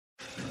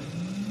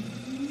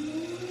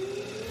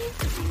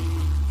Do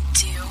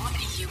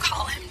you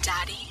call him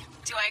daddy?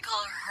 Do I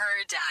call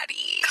her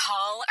daddy?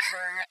 Call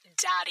her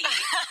daddy.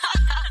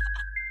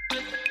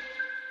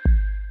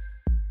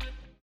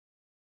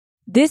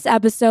 This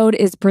episode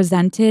is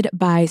presented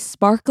by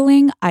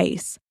Sparkling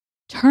Ice.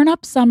 Turn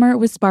up summer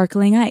with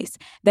Sparkling Ice.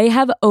 They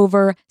have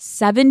over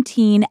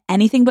 17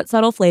 anything but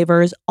subtle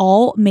flavors,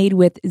 all made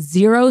with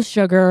zero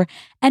sugar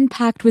and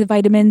packed with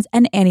vitamins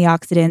and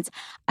antioxidants.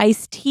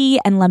 Iced tea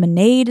and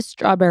lemonade,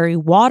 strawberry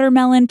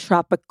watermelon,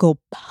 tropical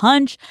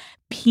punch,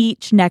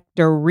 peach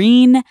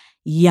nectarine.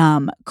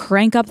 Yum.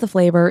 Crank up the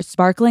flavor.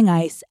 Sparkling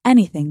Ice,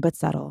 anything but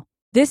subtle.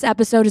 This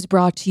episode is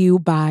brought to you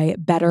by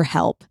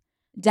BetterHelp.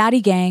 Daddy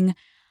Gang,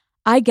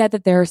 I get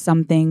that there are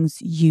some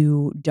things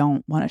you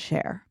don't want to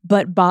share,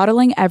 but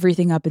bottling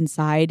everything up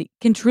inside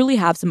can truly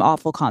have some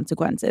awful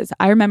consequences.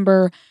 I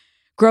remember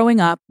growing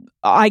up,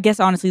 I guess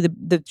honestly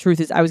the truth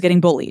is I was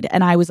getting bullied,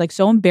 and I was like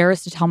so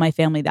embarrassed to tell my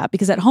family that,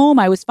 because at home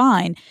I was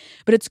fine,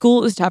 but at school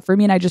it was tough for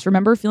me, and I just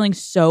remember feeling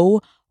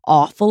so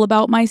awful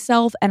about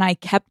myself, and I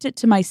kept it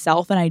to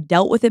myself and I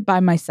dealt with it by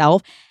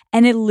myself,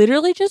 and it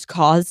literally just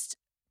caused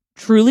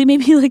truly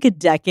maybe like a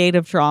decade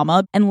of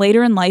trauma. And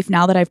later in life,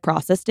 now that I've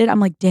processed it, I'm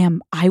like,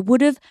 damn, I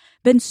would have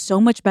been so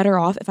much better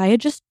off if I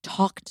had just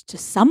talked to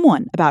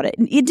someone about it.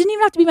 And it didn't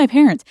even have to be my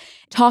parents.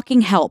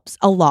 Talking helps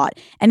a lot.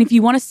 And if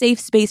you want a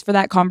safe space for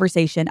that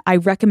conversation, I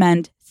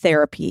recommend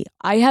therapy.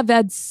 I have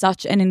had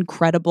such an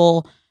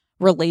incredible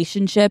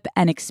relationship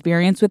and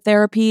experience with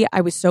therapy. I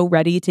was so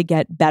ready to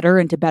get better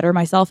and to better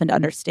myself and to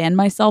understand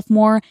myself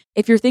more.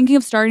 If you're thinking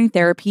of starting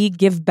therapy,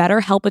 give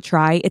BetterHelp a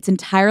try. It's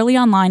entirely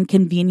online,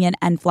 convenient,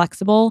 and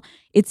flexible.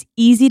 It's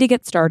easy to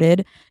get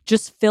started.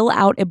 Just fill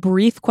out a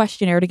brief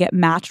questionnaire to get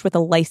matched with a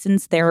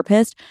licensed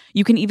therapist.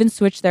 You can even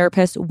switch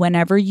therapists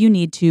whenever you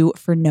need to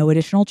for no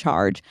additional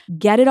charge.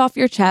 Get it off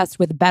your chest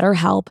with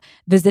BetterHelp.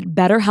 Visit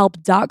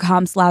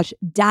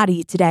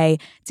betterhelp.com/daddy today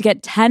to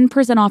get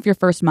 10% off your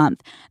first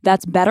month.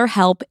 That's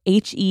BetterHelp,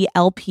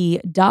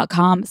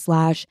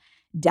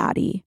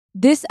 HELP.com/daddy.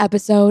 This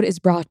episode is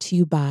brought to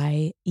you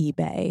by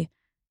eBay.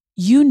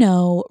 You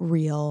know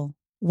real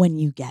when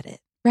you get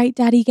it. Right,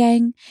 Daddy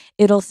Gang?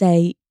 It'll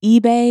say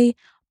eBay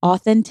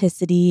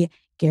authenticity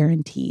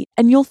guaranteed,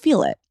 and you'll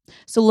feel it.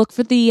 So look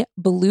for the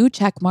blue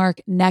check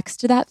mark next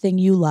to that thing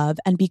you love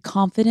and be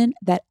confident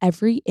that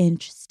every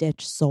inch,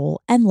 stitch,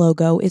 sole, and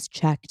logo is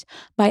checked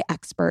by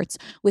experts.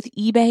 With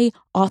eBay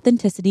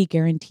authenticity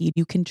guaranteed,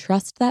 you can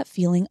trust that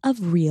feeling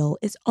of real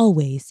is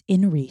always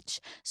in reach.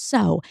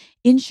 So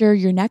ensure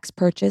your next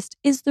purchase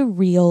is the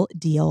real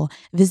deal.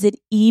 Visit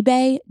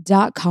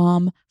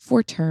ebay.com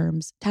for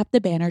terms. Tap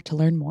the banner to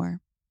learn more.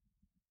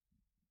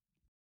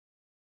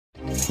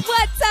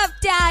 What's up,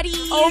 Daddy?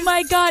 Oh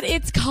my God,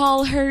 it's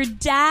Call Her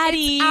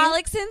Daddy. It's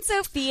Alex and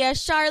Sophia,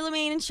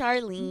 Charlemagne and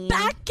Charlene.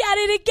 Back at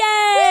it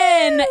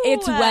again. Woo!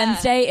 It's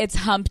Wednesday, it's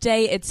hump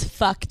day, it's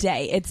fuck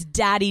day, it's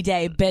daddy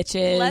day,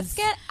 bitches. Let's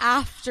get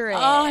after it. Oh,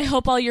 I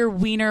hope all your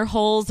wiener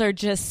holes are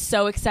just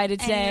so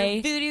excited today.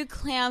 And your voodoo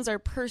clams are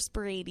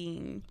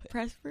perspirating.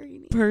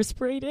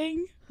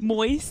 Perspirating?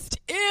 Moist.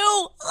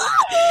 Ew.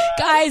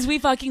 Guys, we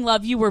fucking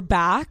love you. We're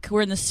back.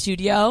 We're in the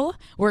studio.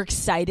 We're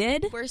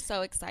excited. We're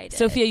so excited.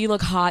 Sophia, you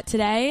look hot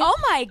today. Oh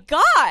my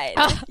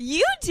God.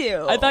 You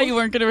do. I thought you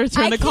weren't going to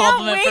return the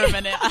compliment for a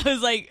minute. I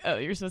was like, oh,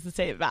 you're supposed to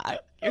say it back.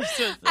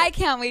 I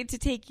can't wait to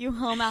take you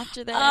home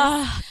after this.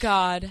 Oh,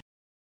 God.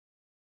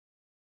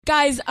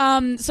 Guys,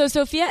 so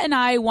Sophia and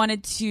I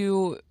wanted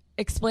to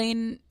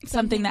explain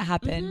something that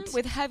happened.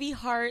 With heavy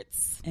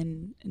hearts.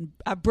 And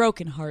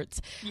broken hearts.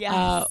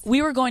 Yes.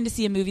 We were going to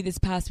see a movie this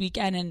past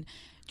weekend, and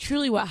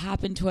truly what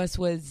happened to us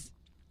was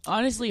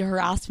honestly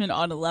harassment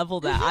on a level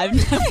that I've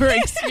never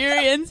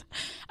experienced.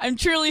 I'm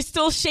truly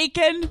still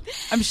shaken.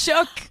 I'm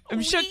shook.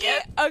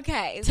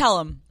 Okay. Tell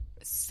them.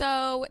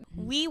 So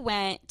we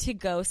went to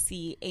go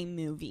see a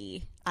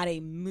movie at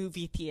a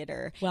movie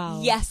theater.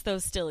 Wow. Yes,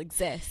 those still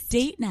exist.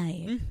 Date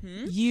night.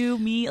 Mm-hmm. You,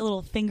 me, a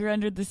little finger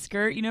under the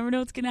skirt. You never know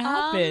what's going to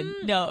happen.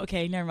 No,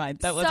 okay, never mind.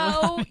 That wasn't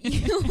what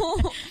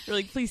happened. You're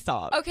like, please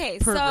stop. Okay,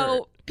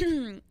 Pervert.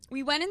 so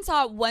we went and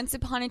saw Once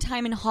Upon a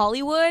Time in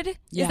Hollywood.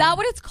 Yeah. Is that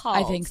what it's called?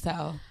 I think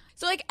so.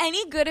 So like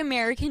any good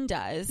American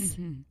does,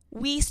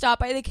 we stop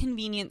by the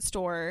convenience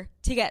store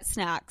to get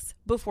snacks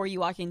before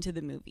you walk into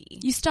the movie.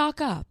 You stock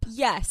up.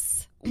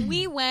 Yes.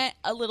 We went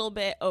a little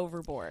bit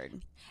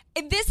overboard.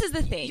 This is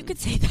the thing. You could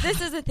say that.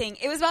 This is the thing.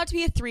 It was about to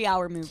be a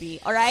 3-hour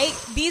movie, all right?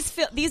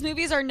 These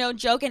movies are no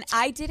joke, and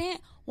I didn't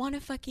want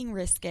to fucking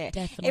risk it.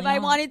 Definitely if I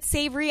not. wanted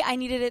savory, I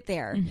needed it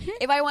there.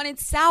 If I wanted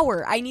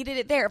sour, I needed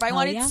it there. If I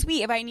wanted yeah.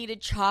 sweet, if I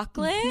needed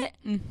chocolate,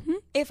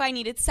 if I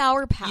needed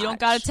Sour Patch. You don't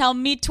got to tell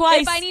me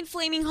twice. If I need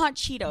Flaming Hot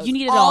Cheetos. You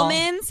need it all.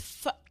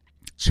 Almonds,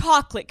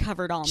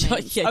 chocolate-covered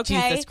almonds, Yeah,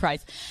 okay? Jesus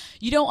Christ.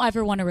 You don't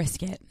ever want to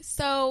risk it.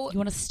 So You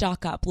want to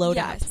stock up, load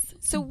up.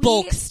 So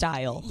bulk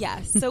style.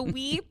 Yes. So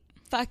we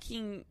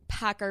fucking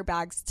pack our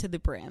bags to the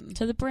brim.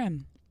 To the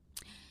brim.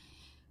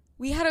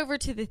 We head over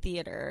to the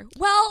theater.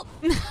 Well,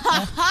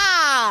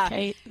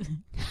 Okay.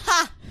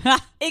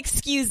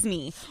 excuse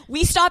me.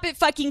 We stop at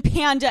fucking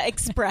Panda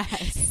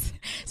Express.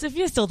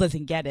 Sophia still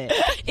doesn't get it.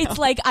 It's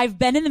like, I've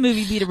been in the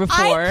movie theater before.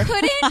 I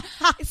couldn't.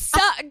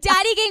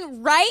 Daddy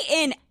gang right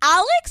in.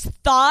 Alex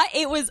thought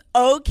it was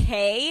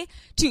okay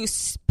to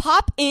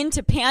pop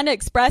into Panda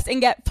Express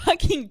and get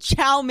fucking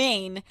chow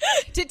mein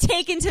to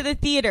take into the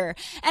theater.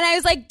 And I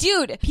was like,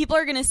 dude, people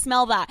are going to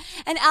smell that.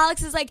 And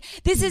Alex is like,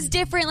 this is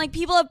different. Like,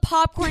 people have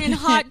popcorn and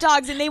hot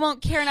dogs and they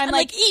won't care. And I'm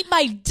like, eat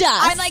my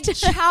dust. I'm like,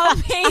 chow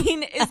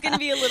mein is going to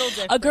be a little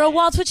different. A girl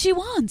wants what she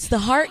wants. The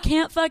heart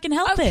can't fucking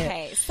help it.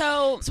 Okay,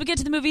 so we get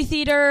to the movie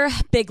theater.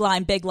 Big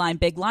line, big line,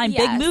 big line.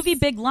 Yes. Big movie,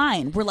 big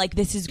line. We're like,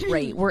 this is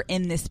great. We're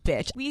in this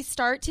bitch. We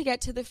start to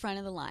get to the front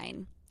of the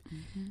line.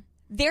 Mm-hmm.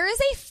 There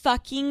is a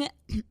fucking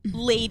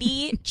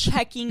lady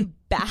checking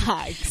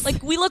bags.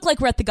 Like, we look like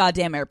we're at the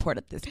goddamn airport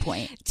at this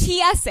point.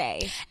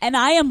 TSA. And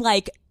I am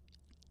like,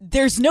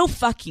 there's no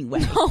fucking way.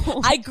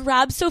 No. I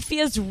grab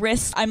Sophia's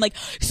wrist. I'm like,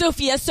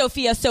 Sophia.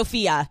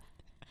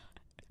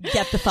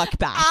 Get the fuck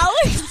back.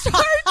 Alex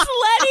starts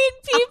letting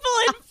people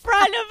in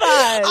front of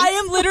us.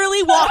 I am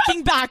literally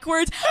walking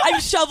backwards.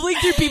 I'm shoveling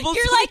through people's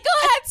You're like, go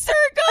ahead, sir.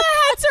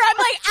 I'm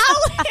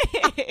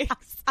like,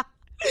 Alex.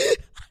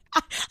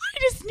 I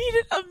just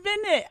needed a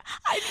minute.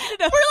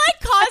 We're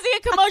like causing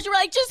a commotion. We're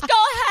like, just go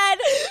ahead.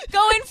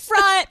 Go in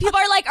front. People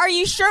are like, are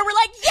you sure? We're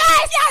like,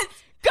 yes.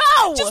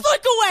 Go. Just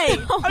look away.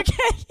 No.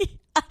 Okay.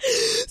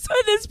 So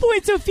at this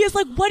point, Sophia's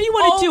like, what do you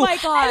want to do? Oh my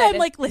God. And I'm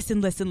like,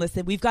 listen.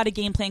 We've got a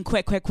game plan.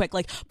 Quick.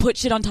 Like, put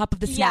shit on top of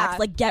the snacks. Yeah.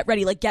 Like, get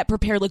ready. Like, get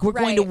prepared. Like, we're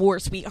going to Right. war,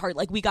 sweetheart.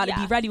 Like, we got to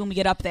be ready when we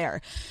get up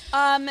there.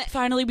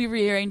 Finally, we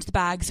rearrange the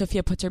bag.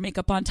 Sophia puts her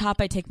makeup on top.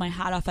 I take my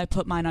hat off. I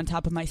put mine on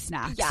top of my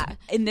snacks. Yeah.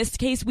 In this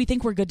case, we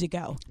think we're good to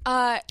go.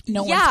 No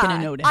yeah. one's going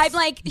to notice. I'm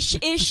like,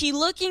 is she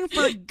looking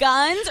for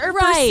guns or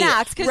Right. for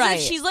snacks? Because Right.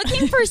 if she's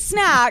looking for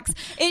snacks,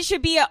 it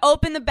should be a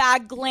open the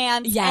bag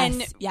glance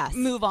and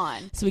move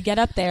on. So we get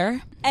up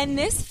there. And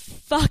this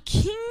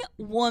fucking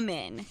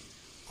woman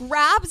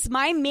grabs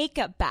my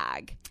makeup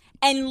bag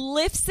and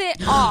lifts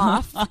it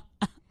off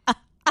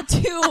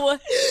to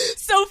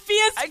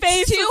Sophia's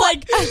face to, is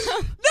like,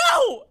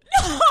 no.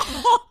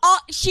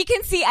 she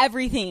can see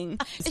everything.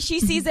 She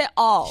sees it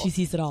all. She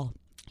sees it all.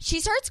 She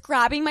starts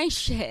grabbing my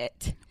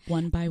shit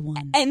one by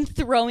one and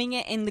throwing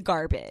it in the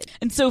garbage.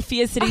 And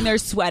Sophia's sitting there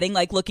sweating,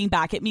 like looking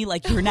back at me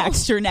like, you're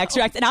next. And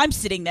I'm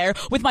sitting there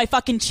with my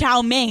fucking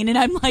chow mein. And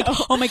I'm like,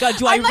 oh my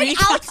God, I'm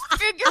like, Alex,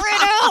 figure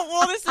it out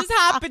while this is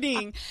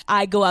happening.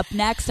 I go up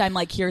next. I'm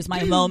like, here's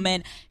my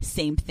moment.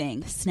 Same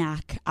thing.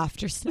 Snack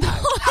after snack.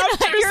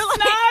 You're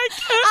like,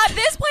 at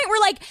this point, we're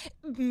like,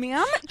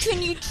 ma'am,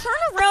 can you turn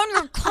around?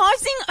 You're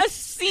causing a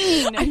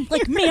scene. I'm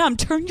like, ma'am,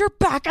 turn your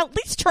back. At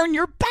least turn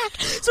your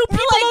back. So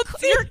people don't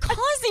see. You're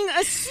causing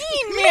a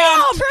scene, ma'am.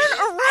 Turn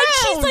around.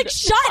 And she's like,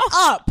 shut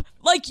up.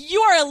 Like, you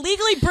are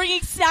illegally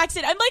bringing snacks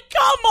in. I'm like,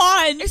 come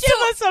on, give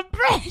us a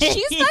break.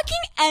 She's fucking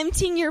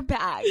emptying your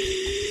bag.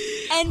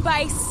 And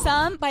by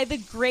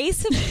the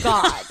grace of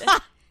God,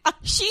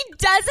 she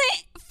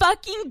doesn't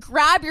fucking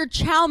grab your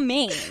chow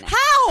mein.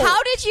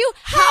 How did you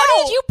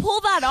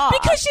pull that off?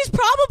 Because she's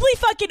probably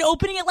fucking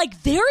opening it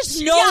like,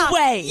 there's no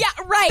way. Yeah,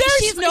 right.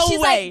 She's no way.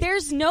 Like,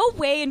 there's no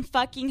way in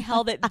fucking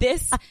hell that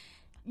this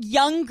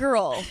young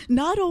girl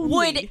not only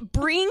would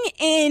bring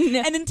in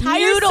an entire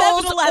noodles,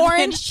 7-Eleven.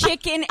 orange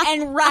chicken,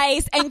 and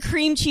rice and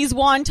cream cheese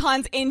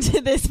wontons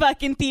into this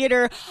fucking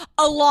theater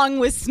along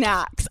with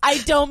snacks. I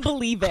don't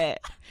believe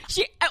it.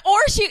 She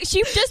probably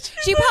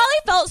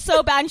felt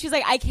so bad and she's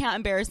like, I can't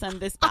embarrass them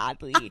this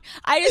badly.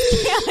 I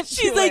just can't.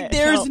 She's like,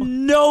 there's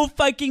no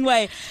fucking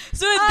way.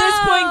 So at this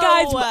point,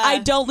 guys, I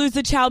don't lose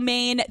the chow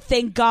mein.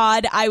 Thank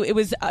God.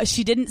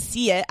 She didn't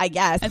see it, I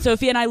guess. And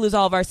Sophia and I lose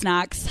all of our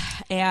snacks.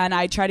 And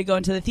I try to go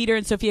into the theater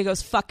and Sophia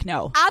goes, fuck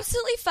no.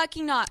 Absolutely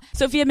fucking not.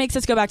 Sophia makes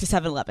us go back to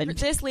 7-Eleven.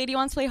 This lady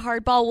wants to play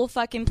hardball. We'll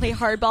fucking play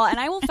hardball. And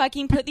I will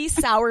fucking put these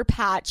Sour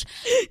Patch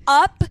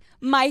up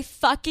my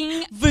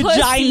fucking vagina.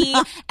 Pussy,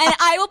 and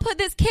I will put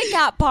this Kit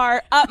Kat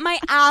bar up my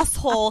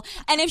asshole.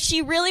 And if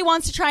she really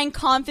wants to try and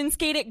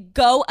confiscate it,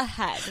 go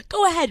ahead.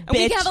 Go ahead, bitch.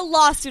 We can have a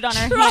lawsuit on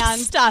our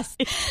hands. Trust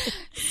us.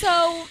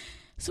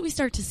 So we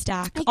start to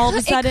stack. All of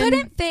a sudden, it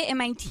couldn't fit in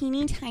my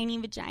teeny tiny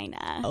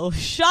vagina. Oh,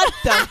 shut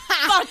the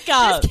fuck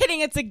up. Just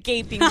kidding. It's a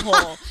gaping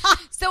hole.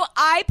 So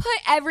I put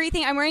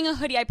everything. I'm wearing a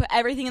hoodie. I put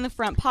everything in the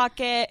front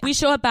pocket. We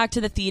show up back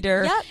to the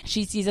theater. Yep.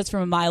 She sees us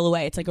from a mile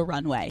away. It's like a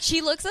runway. She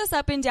looks us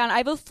up and down. I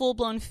have a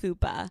full-blown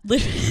fupa.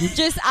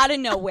 Just out of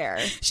nowhere.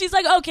 She's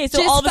like, okay,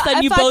 so all of a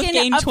sudden you both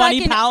gained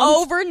 20 pounds?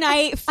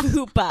 Overnight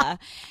fupa.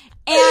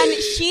 And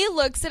she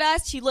looks at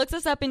us. She looks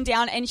us up and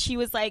down and she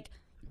was like,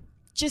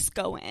 just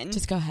go in.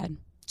 Just go ahead.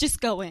 Just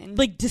go in.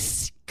 Like,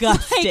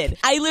 disgusted.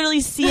 I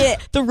literally see it,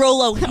 the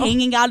Rolo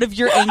hanging out of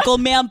your ankle,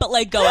 ma'am, but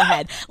like, go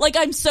ahead. Like,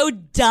 I'm so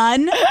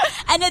done.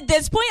 And at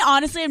this point,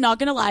 honestly, I'm not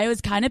going to lie, I was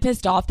kind of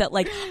pissed off that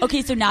like,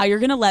 okay, so now you're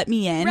going to let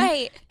me in.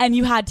 Right. And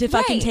you had to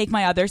fucking take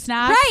my other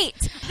snacks. Right.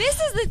 This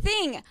is the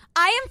thing.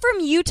 I am from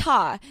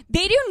Utah.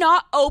 They do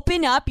not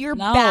open up your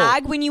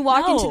bag when you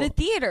walk into the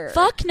theater.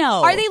 Fuck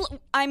no. Are they...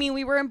 I mean,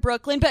 we were in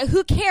Brooklyn, but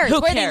who cares?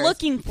 Who what cares? are they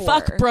looking for?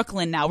 Fuck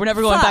Brooklyn now. We're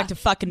never going back to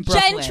fucking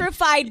Brooklyn.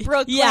 Gentrified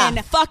Brooklyn.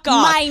 Yeah, fuck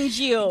off. Mind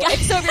you.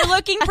 So if you're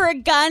looking for a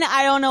gun,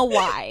 I don't know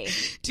why.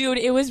 Dude,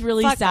 it was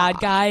really Fuck sad,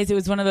 off. guys. It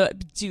was one of the...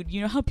 Dude,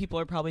 you know how people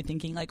are probably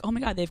thinking, like, oh my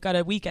God, they've got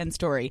a Weekend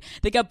Story.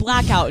 They got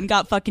blackout and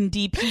got fucking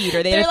DP'd,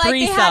 or they had a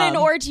threesome. They had an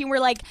orgy and we're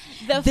like,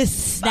 the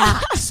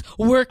snacks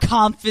were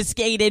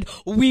confiscated.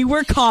 We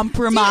were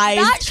compromised.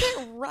 Dude, that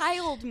shit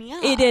riled me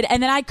up. It did.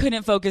 And then I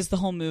couldn't focus the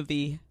whole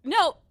movie.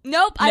 Nope.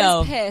 I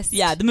was pissed.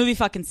 Yeah, the movie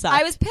fucking sucked.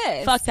 I was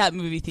pissed. Fuck that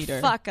movie theater.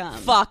 Fuck them.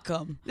 Fuck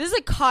them. This is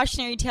a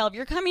cautionary tale. If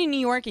you're coming to New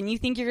York and you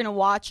think you're going to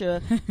watch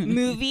a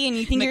movie and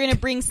you think you're going to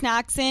bring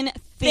snacks in,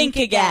 think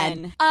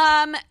again.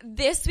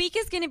 This week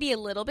is going to be a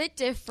little bit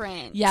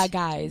different. Yeah,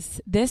 guys.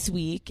 This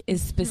week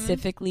is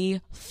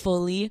specifically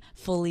fully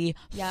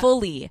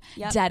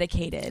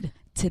dedicated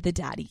to the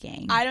Daddy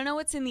Gang. I don't know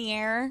what's in the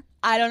air.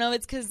 I don't know if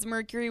it's because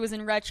Mercury was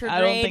in retrograde.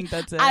 I don't think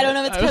that's it. I don't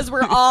know if it's because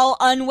we're all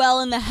unwell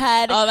in the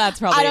head. Oh,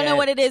 that's probably I don't know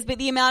what it is, but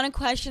the amount of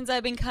questions that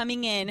have been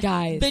coming in.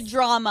 Guys. The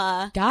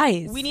drama.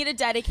 Guys. We need to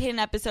dedicate an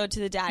episode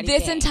to the Daddy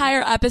This Gang. entire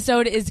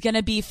episode is going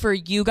to be for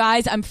you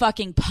guys. I'm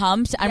fucking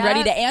pumped. I'm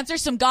ready to answer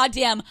some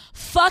goddamn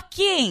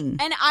fucking.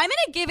 And I'm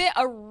going to give it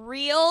a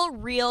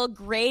real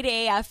grade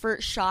A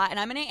effort shot. And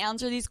I'm going to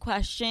answer these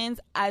questions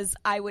as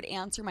I would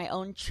answer my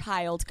own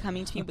child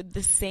coming to me with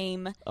the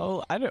same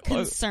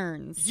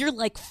concerns. You're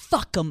like,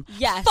 fuck them.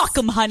 Yes. Fuck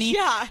them, honey.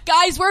 Yeah.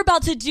 Guys, we're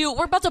about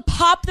to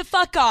pop the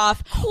fuck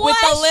off with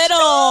a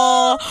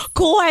little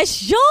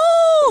questions.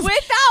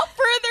 Without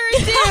further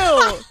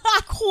ado,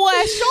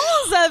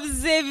 questions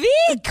of the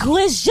week.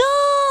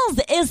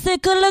 Questions.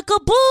 C'est que le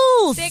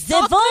cabou.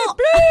 C'est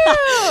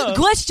bon.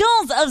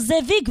 Questions of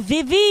the week,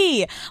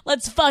 Vivi.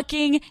 Let's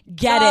fucking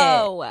get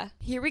it.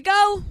 Here we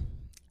go.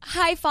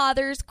 Hi,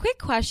 fathers. Quick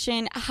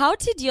question. How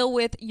to deal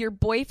with your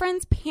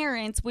boyfriend's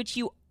parents, which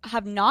you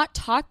have not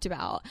talked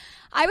about.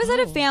 I was at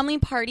a family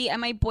party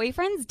and my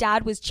boyfriend's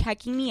dad was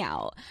checking me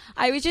out.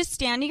 I was just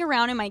standing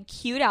around in my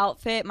cute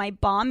outfit, my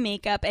bomb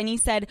makeup, and he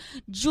said,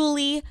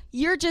 "Julie,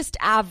 you're just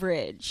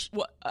average."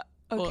 What?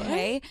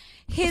 Okay.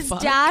 What? His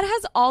dad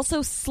has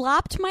also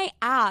slapped my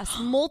ass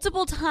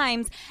multiple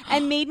times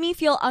and made me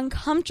feel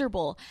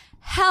uncomfortable.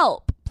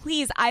 Help.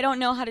 Please, I don't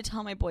know how to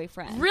tell my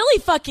boyfriend.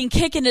 Really fucking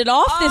kicking it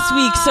off this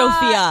week,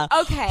 Sophia.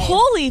 Okay.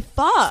 Holy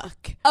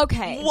fuck.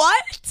 Okay.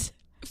 What?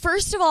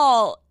 First of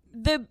all,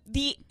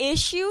 the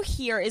issue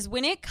here is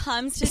when it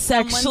comes to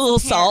sexual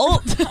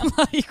assault.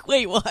 Like,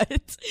 wait,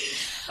 what?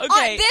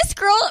 Okay, this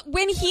girl,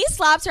 when he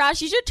slaps her ass,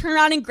 she should turn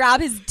around and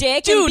grab his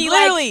dick and be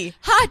literally. like,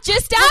 "Ha,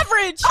 just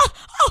average,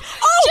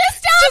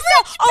 just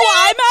average."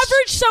 I'm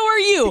average. So are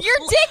you. Your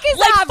dick is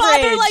like average.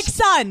 Father, like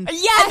son.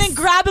 Yes. And then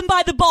grab him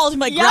by the balls. I'm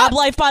like, grab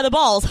life by the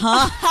balls,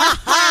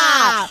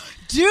 huh?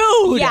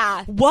 Dude.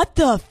 Yeah. What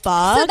the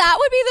fuck? So that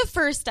would be the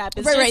first step.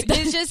 Is Right.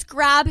 is just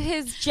grab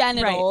his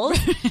genitals.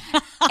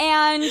 Right.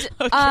 And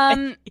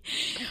Okay.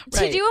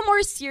 to do a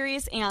more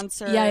serious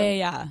answer.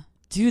 Yeah.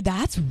 Dude,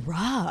 that's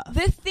rough.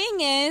 The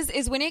thing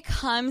is when it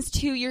comes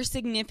to your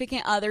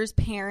significant other's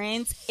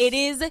parents, it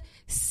is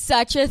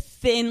such a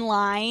thin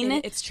line.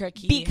 It's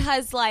tricky.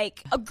 Because,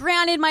 like,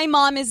 granted, my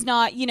mom is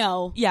not,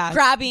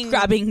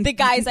 grabbing the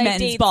guys I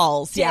men's date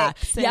balls. Yeah.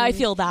 and, I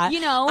feel that.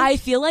 You know. I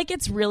feel like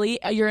it's really,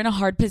 you're in a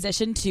hard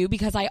position too,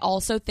 because I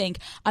also think,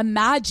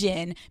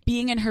 imagine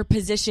being in her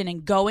position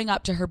and going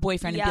up to her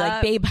boyfriend and be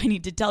like, "Babe, I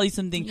need to tell you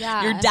something.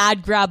 Yeah. Your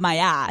dad grabbed my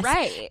ass."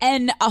 Right.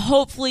 And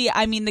hopefully,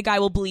 I mean, the guy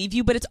will believe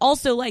you, but it's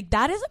also like,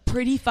 that is a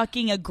pretty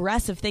fucking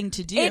aggressive thing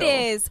to do. It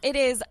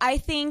is. I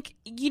think,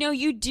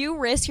 you do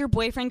risk your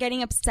boyfriend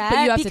getting upset.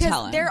 But you have to because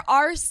tell him. there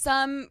are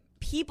some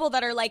people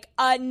that are like,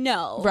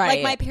 no.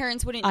 Right. Like, my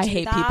parents wouldn't do that. I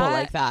hate people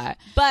like that.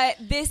 But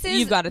this is,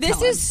 You've got to tell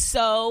him.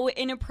 so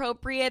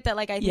inappropriate that,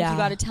 like, I think you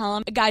got to tell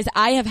him. Guys,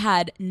 I have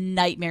had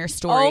nightmare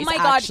stories. Oh my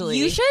God. Actually.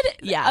 You should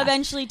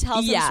eventually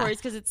tell some stories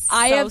because it's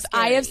I have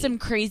scary. some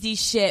crazy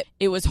shit.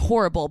 It was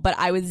horrible, but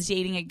I was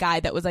dating a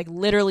guy that was like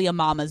literally a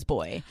mama's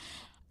boy.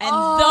 And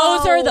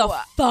those are the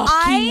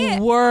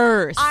fucking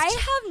worst.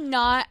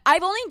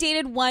 I've only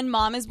dated one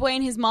mama's boy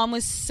and his mom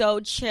was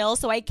so chill,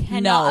 so I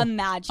cannot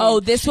imagine.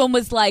 Oh, this one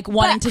was like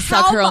wanting to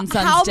suck her own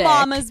son's dick.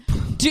 Mama's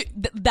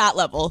Dude, that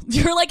level.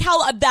 You're like,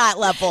 how at that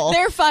level?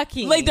 They're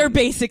fucking. Like, they're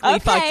basically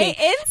fucking.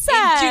 Incest.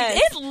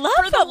 It's love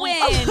for the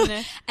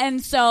win.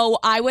 And so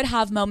I would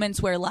have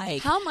moments where,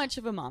 like, how much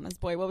of a mama's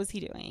boy? What was he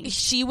doing?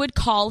 She would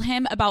call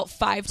him about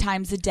 5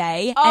 times a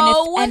day.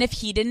 Oh. And if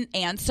he didn't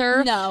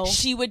answer,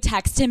 she would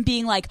text him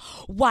being like,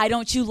 "Why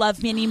don't you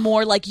love me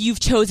anymore? Like,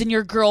 you've chosen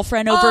your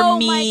girlfriend over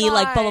me."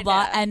 Like, blah, blah,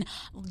 blah. And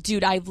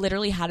dude, I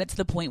literally had it to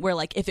the point where,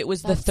 like, if it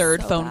was the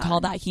third phone call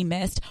that he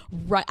missed,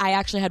 I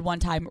actually had one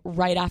time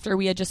right after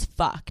we had just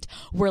fucked.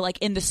 We're like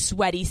in the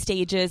sweaty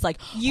stages, like,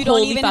 you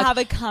don't even have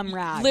a cum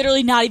rag.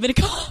 Literally not even a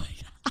cum.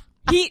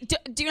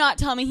 Do not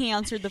tell me he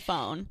answered the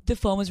phone. The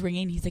phone was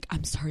ringing. He's like,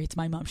 I'm sorry, it's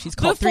my mom. She's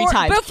called 3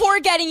 times. Before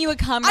getting you a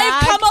cum rag. I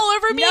have come all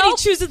over me, and he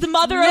chooses the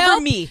mother over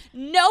me.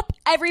 Nope.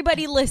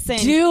 Everybody listen.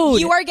 Dude.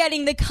 You are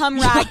getting the cum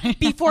rag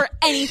before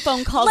any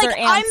phone calls are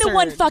answered. I'm the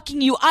one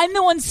fucking you. I'm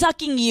the one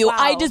sucking you. Wow.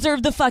 I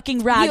deserve the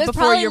fucking rag he was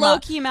before probably your mom.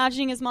 low-key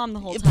imagining his mom the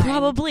whole time.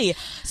 Probably.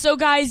 So,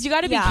 guys, you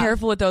got to be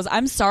careful with those.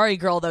 I'm sorry,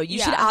 girl, though. You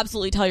should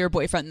absolutely tell your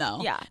boyfriend,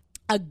 though. Yeah.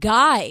 A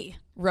guy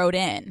wrote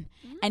in.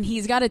 And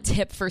he's got a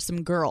tip for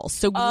some girls.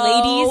 So,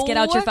 ladies, get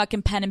out your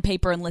fucking pen and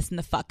paper and listen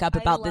the fuck up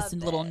about this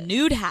little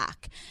nude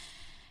hack.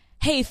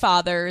 Hey,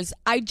 fathers,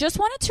 I just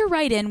wanted to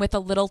write in with a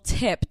little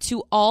tip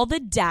to all the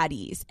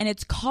daddies, and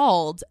it's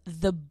called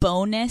the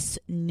bonus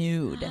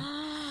nude.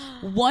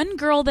 One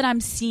girl that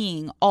I'm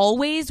seeing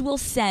always will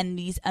send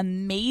these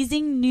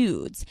amazing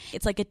nudes.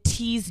 It's like a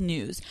tease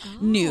nude.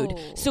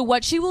 So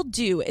what she will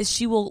do is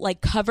she will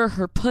like cover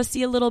her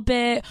pussy a little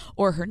bit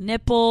or her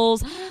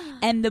nipples.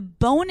 And the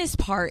bonus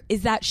part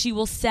is that she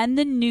will send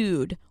the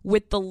nude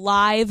with the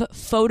live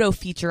photo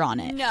feature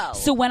on it. No.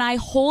 So when I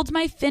hold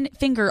my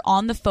finger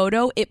on the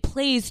photo, it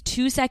plays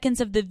 2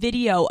 seconds of the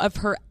video of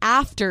her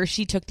after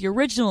she took the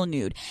original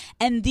nude.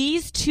 And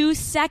these 2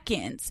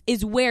 seconds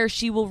is where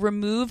she will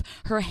remove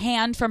her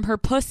hand from her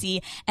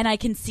pussy and I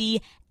can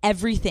see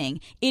everything.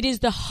 It is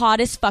the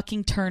hottest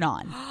fucking turn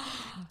on.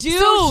 Dude.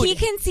 So he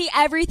can see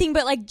everything,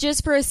 but like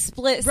just for a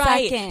split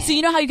second. So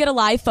you know how you get a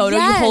live photo,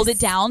 you hold it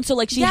down. So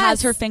like she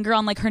has her finger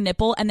on like her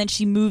nipple and then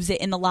she moves it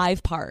in the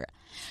live part.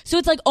 So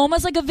it's like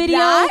almost like a video,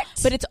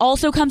 but it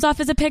also comes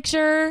off as a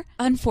picture.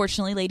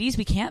 Unfortunately, ladies,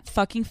 we can't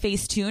fucking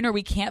Facetune or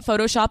we can't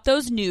Photoshop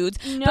those nudes.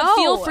 No. But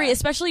feel free,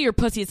 especially your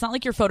pussy. It's not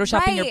like you're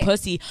Photoshopping your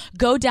pussy.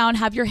 Go down,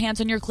 have your hands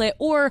on your clit,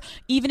 or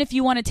even if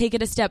you want to take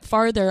it a step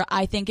farther,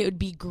 I think it would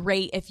be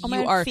great if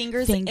you are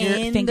fingers in,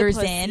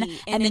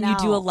 and then you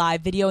do a live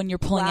video and you're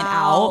pulling it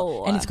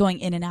out and it's going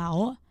in and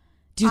out.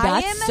 Dude,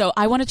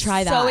 I want to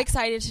try that. So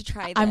excited to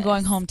try this. I'm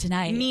going home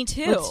tonight. Me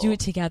too. Let's do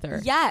it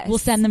together. Yes. We'll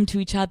send them to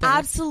each other.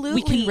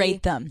 Absolutely. We can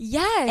rate them.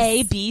 Yes.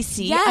 A, B,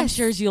 C. Yes. I'm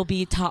sure you'll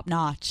be top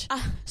notch.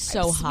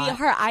 So hot.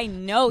 Sweetheart, I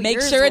know.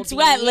 Make sure it's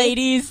wet,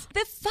 ladies.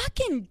 The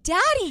fucking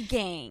daddy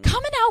gang.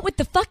 Coming out with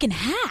the fucking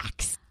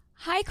hacks.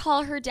 Hi,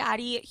 Call Her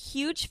Daddy.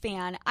 Huge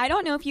fan. I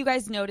don't know if you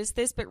guys noticed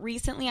this, but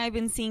recently I've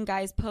been seeing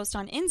guys post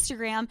on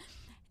Instagram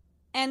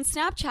and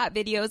Snapchat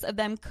videos of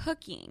them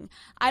cooking.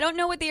 I don't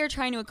know what they are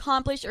trying to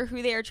accomplish or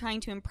who they are trying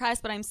to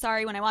impress, but I'm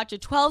sorry, when I watch a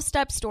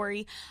 12-step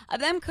story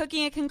of them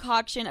cooking a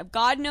concoction of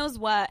God knows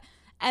what,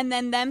 and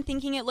then them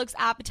thinking it looks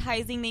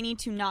appetizing, they need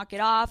to knock it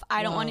off.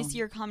 I don't want to see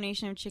your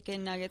combination of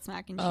chicken nuggets,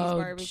 mac and cheese,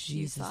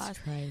 barbecue sauce.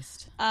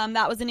 Christ.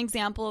 That was an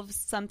example of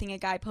something a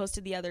guy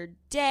posted the other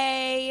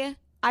day.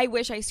 I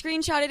wish I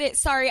screenshotted it.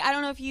 Sorry, I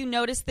don't know if you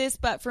noticed this,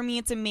 but for me,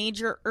 it's a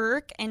major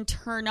irk and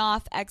turn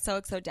off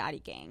XOXO Daddy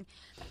Gang.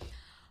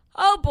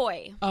 Oh,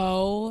 boy.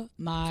 Oh,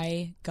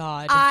 my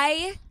God.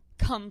 I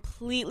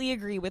completely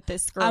agree with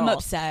this girl. I'm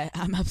upset.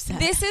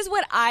 This is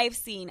what I've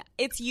seen.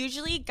 It's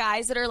usually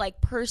guys that are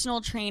like personal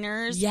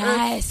trainers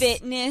or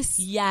fitness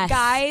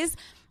guys.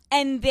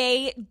 And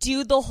they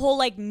do the whole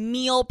like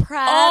meal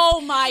prep.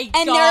 Oh my God.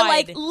 And they're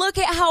like, look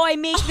at how I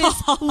make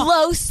this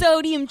low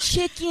sodium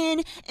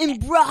chicken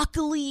and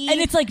broccoli. And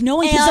it's like, no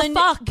one gives a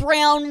fuck.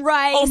 Brown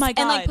rice. Oh my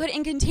God. And like put it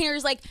in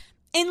containers. Like,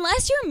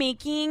 unless you're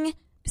making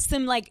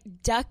some like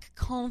duck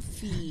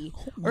confit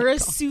or a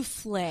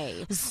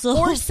souffle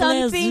or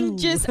something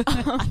just I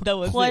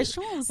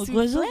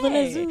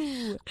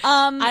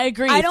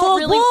agree. I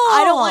don't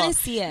want to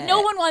see it. No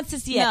one wants to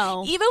see it.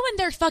 Even when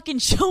they're fucking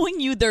showing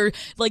you their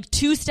like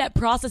 2-step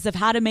process of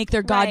how to make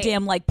their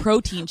goddamn like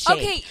protein shake.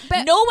 Okay,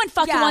 but no one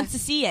fucking wants to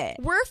see it.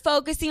 We're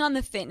focusing on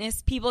the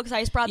fitness people because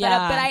I just brought that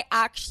up, but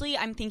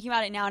I'm thinking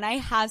about it now and I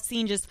have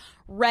seen just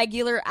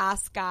regular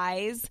ass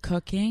guys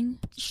cooking,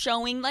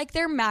 showing like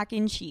their mac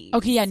and cheese.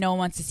 Okay, yeah, no one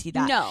wants to see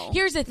that. No.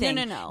 Here's the thing.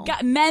 No.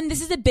 Men,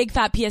 this is a big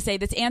fat PSA.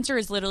 This answer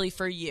is literally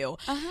for you.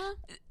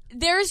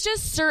 There's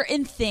just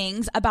certain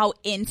things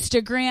about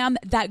Instagram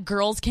that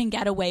girls can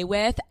get away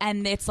with,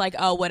 and it's like,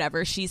 oh,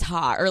 whatever, she's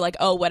hot, or like,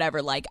 oh,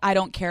 whatever, like, I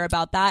don't care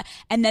about that.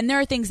 And then there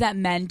are things that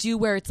men do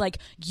where it's like,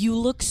 you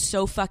look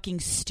so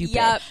fucking stupid.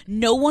 Yep.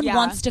 No one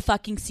wants to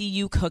fucking see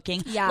you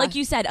cooking. Yeah. Like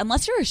you said,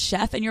 unless you're a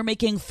chef and you're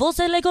making full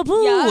say like a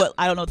boo.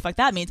 I don't know what the fuck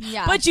that means,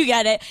 but you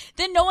get it.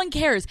 Then no one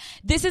cares.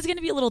 This is going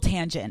to be a little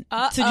tangent,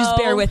 so just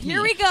bear with me.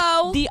 Here we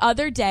go. The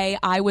other day,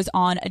 I was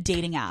on a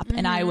dating app,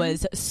 and I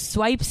was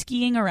swipe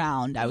skiing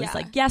around. I was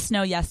like, yes,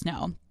 no.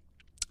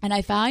 And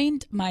I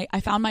found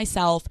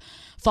myself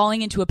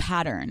falling into a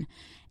pattern.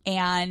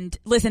 And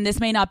listen, this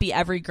may not be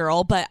every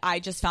girl, but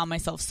I just found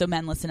myself, so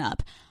men, listen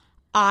up.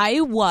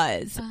 I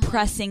was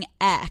pressing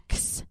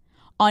X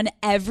on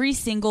every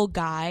single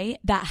guy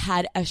that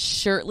had a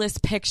shirtless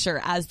picture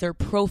as their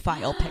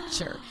profile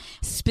picture.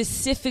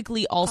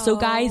 Specifically also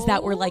guys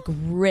that were like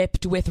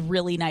ripped with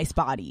really nice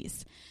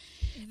bodies.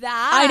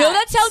 That I know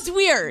that sounds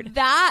weird.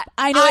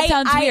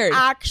 I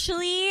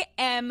actually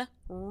am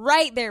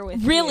right there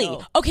with Really? you.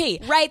 Okay.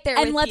 Right there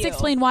with you. And let's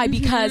explain why.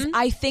 Because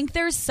I think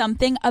there's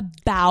something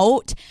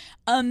about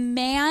a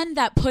man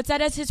that puts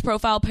that as his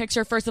profile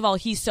picture. First of all,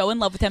 he's so in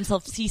love with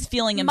himself. He's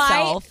feeling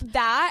himself.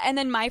 And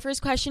then my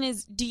first question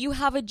is, do you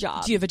have a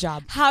job? Do you have a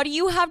job? How do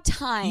you have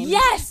time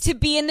to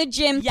be in the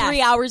gym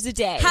 3 hours a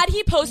day? Had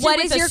he posted what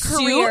with is your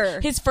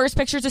career? His first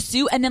picture is a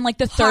suit, and then like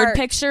the third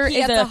picture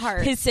is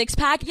his six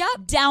pack.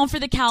 Yep. Down for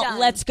the count. Done.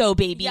 Let's go,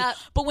 baby. Yep.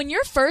 But when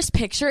your first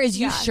picture is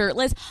you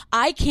shirtless,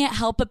 I can't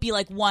help but be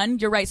like, one,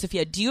 you're right,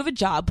 Sophia. Do you have a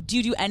job? Do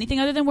you do anything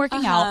other than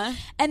working out?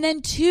 And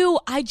then two,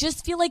 I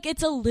just feel like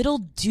it's a little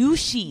douchey.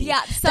 Yeah.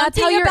 That's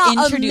how you're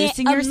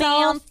introducing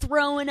yourself. A man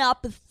throwing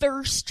up a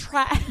thirst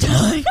trap.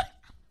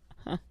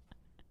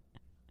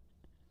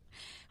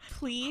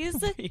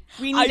 Please,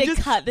 we need to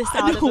cut this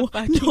out of the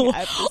fucking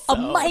episode. A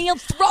man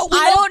throwing up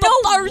I don't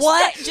know thirst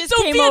what trap. just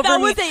Sophia, came over that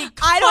me. was a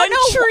I don't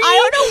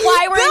know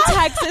why we're in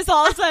Texas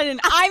all of a sudden.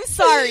 I'm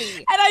sorry.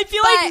 And I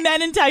feel like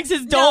men in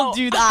Texas don't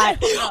do that.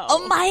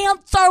 A man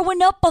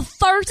throwing up a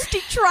thirsty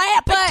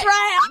trap.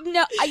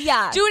 No,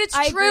 yeah. Dude,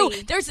 it's true.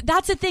 Agree.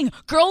 That's the thing.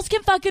 Girls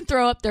can fucking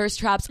throw up thirst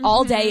traps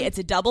all day. It's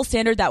a double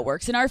standard that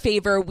works in our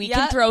favor. We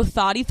can throw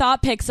thoughty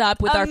thought pics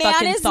up with our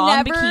fucking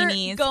thong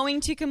bikinis.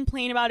 Going to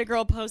complain about a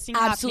girl posting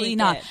absolutely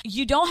not.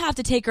 You don't have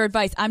to take her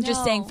advice. I'm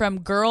just saying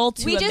from girl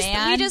to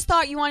man. We just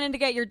thought you wanted to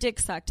get your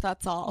dick sucked.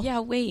 That's all. Yeah,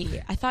 wait.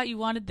 I thought you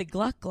wanted the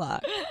gluck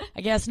gluck.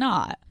 I guess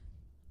not.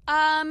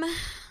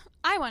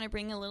 I want to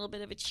bring a little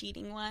bit of a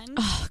cheating one.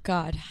 Oh,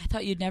 God. I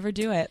thought you'd never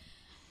do it.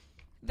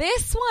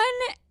 This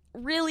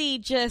one really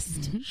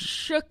just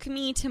shook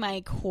me to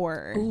my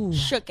core. Ooh.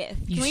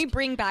 Shooketh. Can we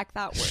bring back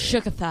that word?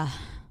 Shooketha.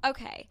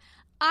 Okay.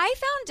 I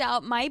found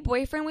out my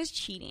boyfriend was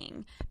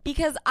cheating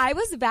because I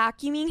was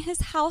vacuuming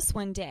his house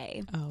one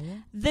day. Oh.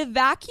 The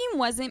vacuum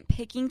wasn't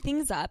picking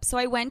things up, so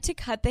I went to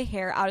cut the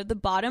hair out of the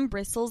bottom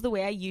bristles the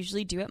way I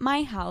usually do at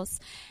my house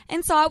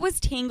and saw it was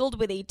tangled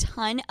with a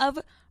ton of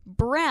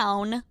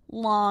brown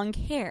long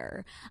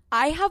hair.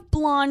 I have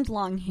blonde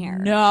long hair.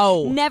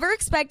 No. Never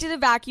expected a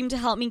vacuum to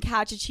help me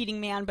catch a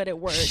cheating man, but it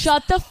worked.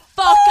 Shut the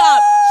fuck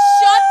up.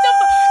 Shut the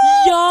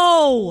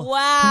Yo.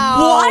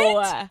 Wow.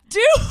 What?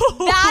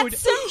 Dude. That's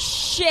some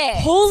shit.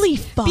 Holy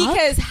fuck.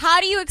 Because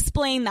how do you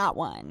explain that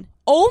one?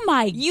 Oh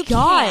my You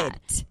God.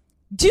 can't.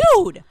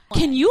 Dude,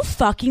 can you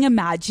fucking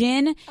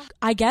imagine?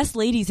 I guess,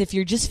 ladies, if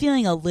you're just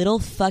feeling a little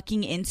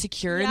fucking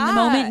insecure in the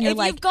moment, and you're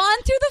like, you've gone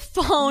through the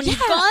phone, you've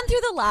gone through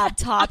the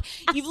laptop,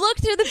 you've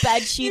looked through the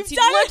bed sheets, you've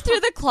looked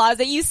through the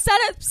closet, you set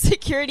up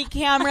security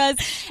cameras,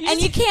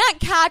 and you can't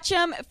catch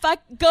them.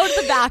 Go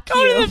to the vacuum.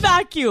 Go to the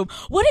vacuum.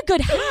 What a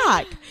good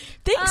hack.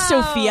 Thanks,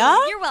 Sophia.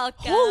 You're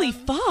welcome. Holy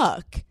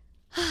fuck.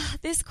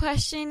 This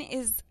question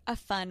is a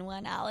fun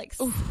one, Alex.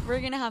 Oof. We're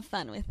going to have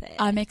fun with it.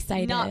 I'm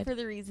excited. Not for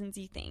the reasons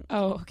you think.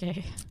 Oh,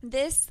 okay.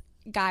 This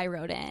guy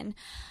wrote in,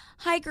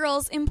 "Hi,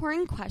 girls.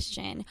 Important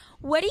question.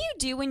 What do you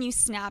do when you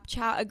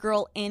Snapchat a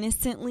girl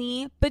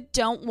innocently but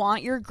don't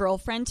want your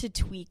girlfriend to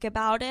tweak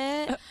about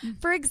it?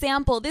 For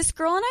example, this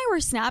girl and I were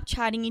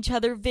Snapchatting each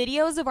other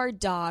videos of our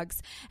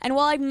dogs. And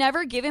while I've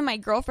never given my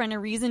girlfriend a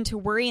reason to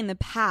worry in the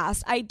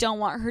past, I don't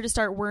want her to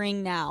start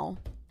worrying now."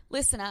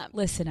 Listen up.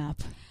 Listen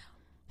up.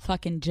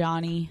 Fucking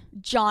Johnny.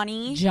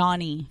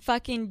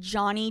 Fucking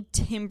Johnny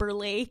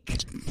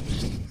Timberlake.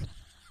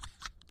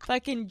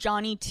 Fucking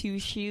Johnny Two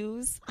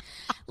Shoes.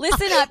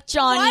 Listen up,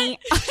 Johnny.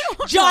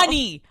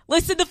 Johnny,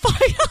 listen the fuck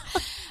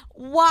up.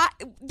 Why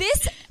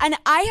this? And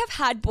I have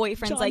had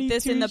boyfriends like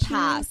this in the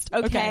past.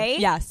 Okay.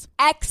 Yes.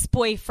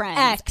 Ex-boyfriends.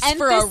 Ex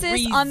for a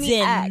reason. On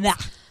the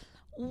ex.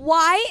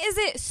 Why is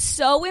it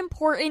so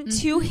important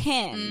to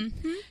him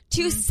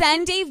to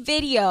send a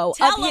video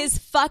of his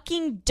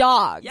fucking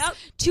dogs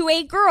to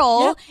a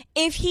girl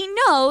if he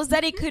knows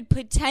that it could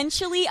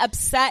potentially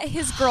upset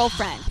his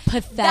girlfriend?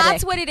 Pathetic.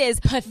 That's what it is.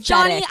 Pathetic.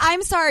 Johnny,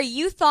 I'm sorry.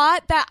 You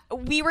thought that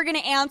we were going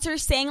to answer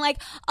saying like,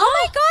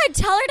 oh my God,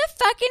 tell her to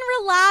fucking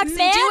relax and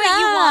do what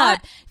you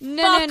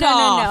want.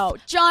 No.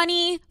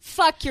 Johnny,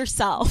 fuck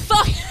yourself.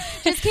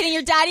 Just kidding.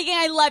 Your daddy gang,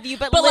 I love you,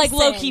 but listen. Like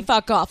low-key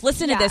fuck off.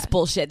 Listen to this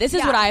bullshit. This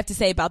is what I have to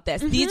say about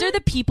this. These are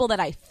the people that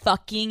I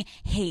fucking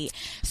hate.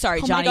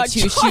 Sorry, Johnny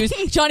Two Shoes.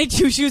 Johnny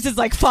Two Shoes is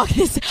like, fuck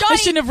this. I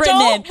shouldn't have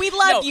written in. We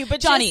love you, but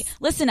Johnny,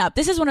 listen up.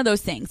 This is one of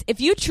those things. If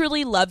you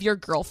truly love your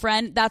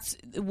girlfriend, that's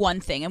one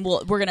thing, and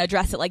we're going to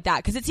address it like that,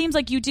 because it seems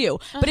like you do.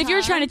 But if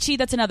you're trying to cheat,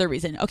 that's another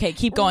reason. Okay,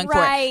 keep going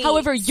for it.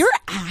 However, you're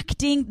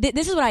acting,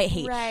 this is what I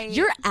hate.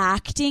 You're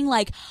acting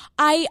like,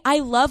 I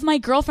love my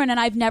girlfriend, and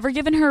I've never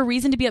given her a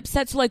reason to be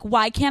upset, so like,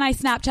 why can't I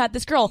Snapchat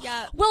this girl?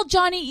 Well,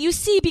 Johnny, you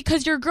see,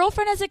 because your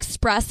girlfriend has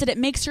expressed that it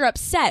makes her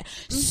upset.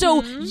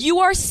 So you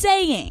are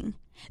saying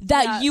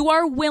that you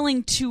are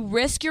willing to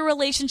risk your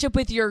relationship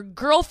with your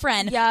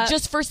girlfriend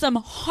just for some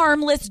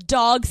harmless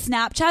dog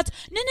Snapchats?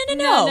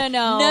 No.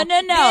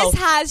 This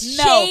has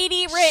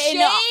shady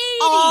written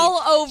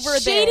all over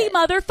this. Shady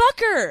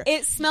motherfucker.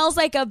 It smells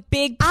like a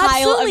big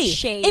pile of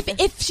shade.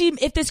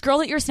 If this girl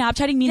that you're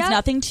Snapchatting means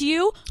nothing to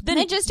you,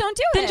 then just don't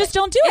do it. Then just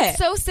don't do it. It's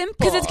so simple.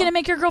 Because it's going to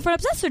make your girlfriend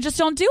upset, so just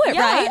don't do it,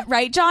 right?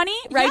 Right, Johnny?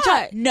 Right,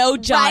 Johnny? No,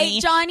 Johnny.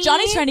 Right, Johnny?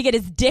 Johnny's trying to get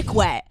his dick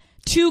wet.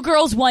 2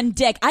 girls, 1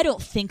 dick. I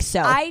don't think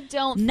so. I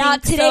don't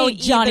Not think today,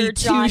 so Johnny. either,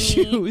 2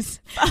 shoes.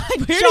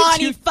 Where Johnny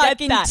did you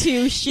fucking get that?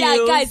 2 shoes.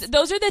 Yeah, guys,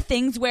 those are the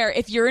things where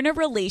if you're in a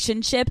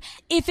relationship,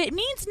 if it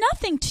means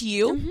nothing to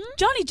you,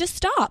 Johnny, just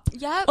stop.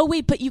 Yep. Oh,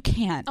 wait, but you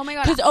can't. Oh, my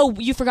God. Because,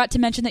 you forgot to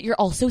mention that you're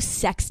also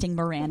sexting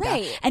Miranda.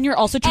 Right. And you're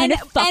also trying to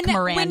fuck and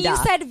Miranda. when you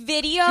said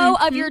video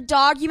of your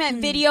dog, you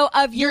meant video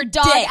of your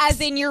dog dicks.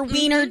 as in your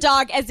wiener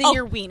dog as in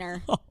your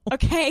wiener.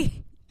 Okay?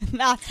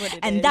 That's what it is.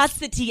 And that's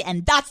the tea,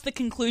 and that's the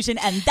conclusion,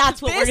 and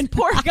that's what we're This going to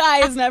poor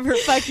guy is never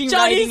fucking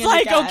Johnny's writing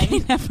like, again. okay,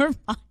 never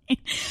mind.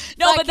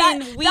 No, but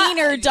that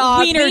wiener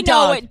dog. Wiener we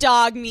dog. know what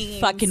dog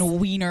means. Fucking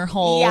wiener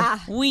hole. Yeah.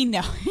 We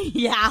know.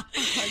 Yeah.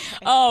 Okay.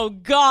 Oh,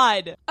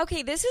 God.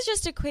 Okay, this is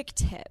just a quick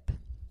tip.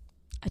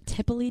 A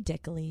tippily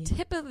dickily.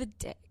 Tip of the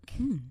dick.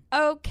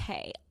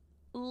 Okay.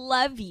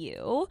 Love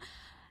you.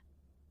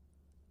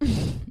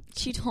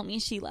 She told me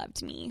she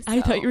loved me.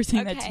 I thought you were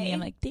saying okay. that to me. I'm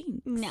like,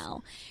 thanks.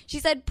 No. She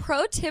said,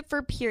 pro tip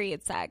for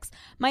period sex.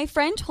 My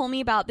friend told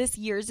me about this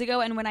years ago,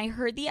 and when I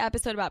heard the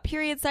episode about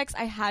period sex,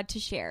 I had to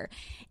share.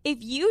 If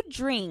you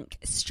drink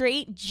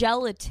straight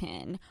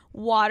gelatin,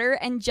 water,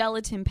 and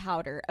gelatin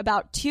powder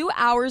about 2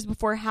 hours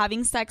before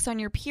having sex on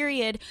your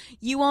period,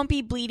 you won't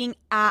be bleeding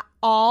at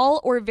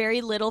all or very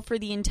little for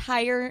the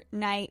entire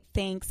night.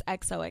 Thanks,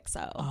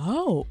 XOXO.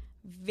 Oh.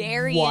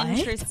 Very what?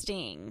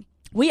 Interesting.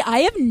 Wait, I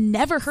have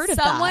never heard of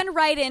that. Someone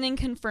write in and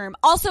confirm.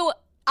 Also,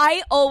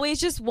 I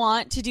always just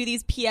want to do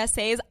these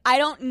PSAs. I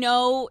don't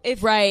know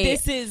if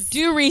this is...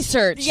 Do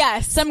research.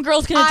 Yes. Some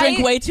girl's going to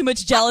drink way too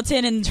much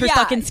gelatin and her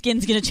fucking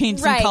skin's going to change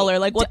some color.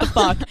 Like, what the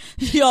fuck?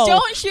 Yo.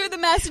 Don't shoot the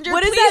messenger.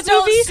 What is Please that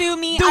movie? Don't sue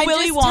me. The I'm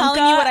Willy just Wonka?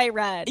 telling you what I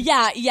read.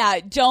 Yeah.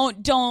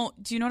 Don't. Do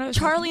you know what I was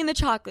Charlie and the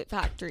Chocolate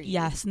Factory.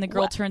 Yes, and the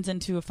girl turns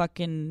into a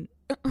fucking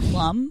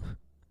plum.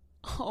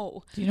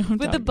 Oh, do you know what I'm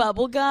with the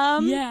bubble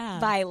gum? Yeah.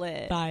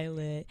 Violet.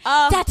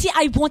 Daddy,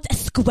 I want a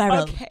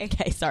squirrel.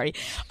 Okay, sorry.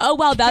 Oh,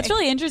 wow, that's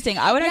really interesting.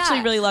 I would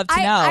actually really love to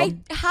know. I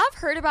have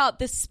heard about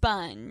the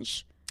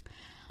sponge.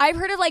 I've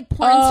heard of like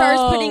porn stars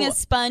putting a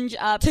sponge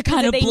up to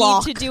kind of they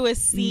block. need to do a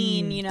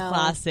scene, you know.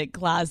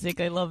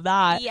 Classic. I love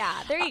that.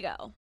 Yeah, there you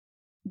go.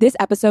 This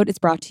episode is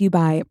brought to you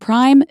by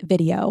Prime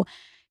Video.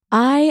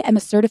 I am a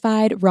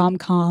certified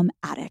rom-com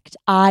addict.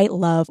 I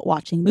love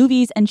watching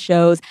movies and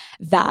shows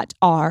that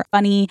are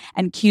funny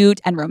and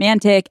cute and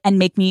romantic and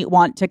make me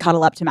want to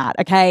cuddle up to Matt,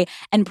 okay?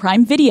 And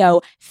Prime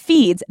Video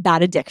feeds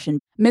that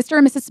addiction. Mr.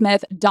 and Mrs.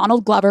 Smith,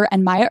 Donald Glover,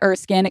 and Maya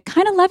Erskine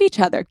kind of love each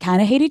other,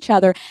 kind of hate each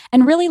other,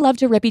 and really love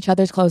to rip each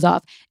other's clothes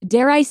off.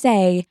 Dare I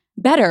say,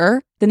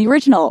 better than the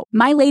original.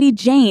 My Lady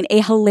Jane, a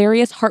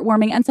hilarious,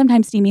 heartwarming, and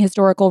sometimes steamy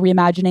historical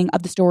reimagining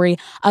of the story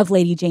of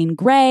Lady Jane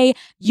Grey.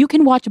 You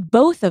can watch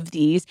both of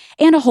these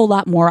and a whole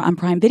lot more on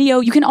Prime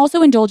Video. You can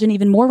also indulge in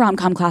even more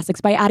rom-com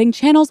classics by adding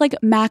channels like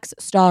Max,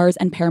 Stars,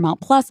 and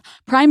Paramount Plus.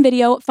 Prime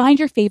Video, find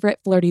your favorite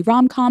flirty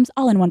rom-coms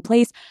all in one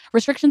place.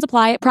 Restrictions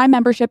apply. Prime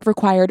membership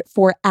required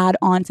for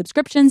add-on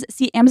subscriptions.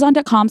 See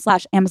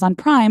Amazon.com/Amazon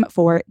Prime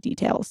for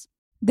details.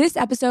 This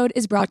episode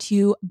is brought to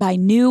you by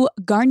new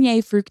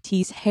Garnier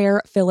Fructis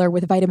hair filler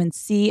with vitamin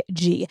C,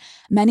 G.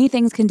 Many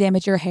things can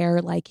damage your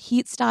hair like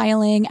heat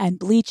styling and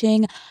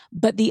bleaching,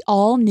 but the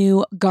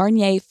all-new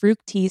Garnier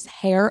Fructis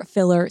hair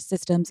filler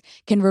systems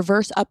can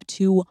reverse up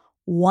to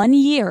 1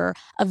 year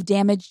of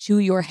damage to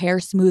your hair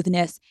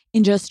smoothness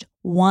in just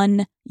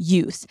one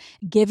use,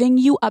 giving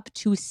you up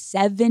to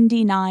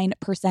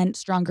 79%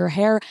 stronger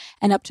hair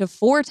and up to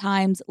 4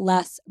 times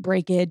less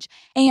breakage.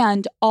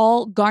 And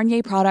all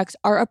Garnier products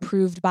are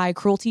approved by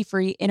Cruelty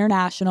Free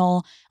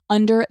International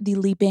under the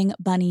Leaping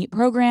Bunny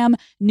program.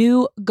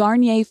 New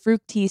Garnier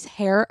Fructis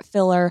hair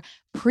filler,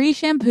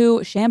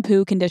 pre-shampoo,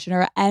 shampoo,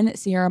 conditioner, and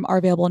serum are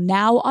available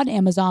now on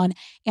Amazon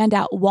and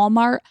at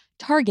Walmart,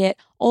 Target,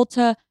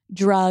 Ulta,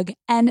 drug,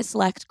 and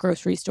select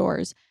grocery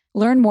stores.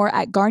 Learn more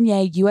at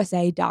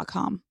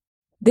GarnierUSA.com.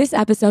 This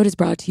episode is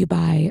brought to you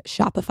by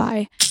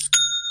Shopify.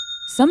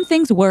 Some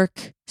things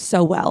work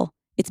so well.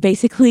 It's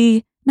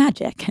basically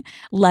magic.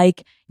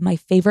 Like my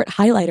favorite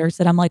highlighters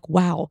that I'm like,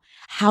 wow,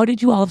 how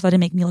did you all of a sudden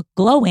make me look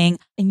glowing?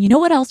 And you know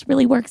what else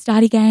really works,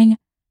 Daddy Gang?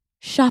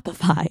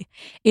 Shopify.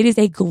 It is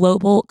a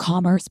global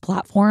commerce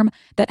platform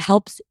that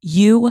helps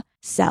you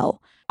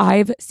sell.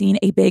 I've seen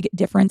a big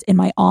difference in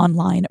my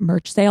online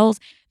merch sales.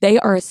 They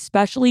are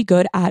especially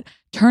good at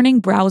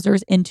turning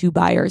browsers into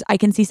buyers. I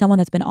can see someone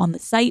that's been on the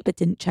site but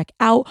didn't check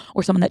out,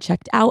 or someone that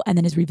checked out and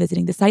then is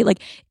revisiting the site. Like,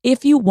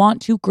 if you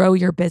want to grow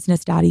your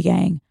business, Daddy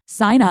Gang,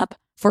 sign up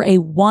for a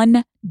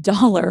 $1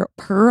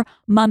 per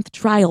month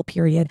trial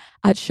period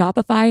at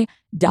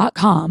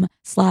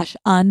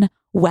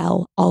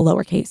shopify.com/unwell, all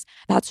lowercase.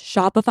 That's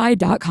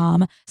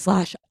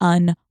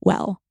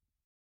shopify.com/unwell.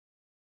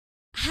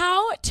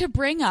 How to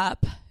bring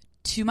up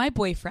to my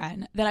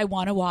boyfriend that I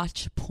want to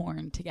watch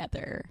porn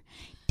together.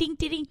 Ding,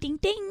 ding, ding, ding,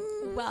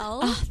 ding.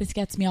 Well, this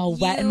gets me all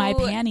wet in my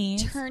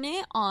panties. Turn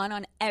it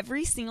on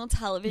every single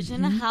television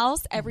in the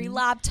house, every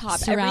laptop,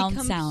 surround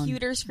every sound,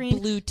 computer screen,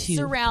 Bluetooth,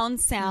 surround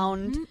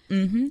sound,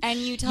 and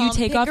you tell you them,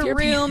 take pick off a your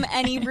room,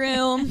 any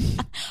room.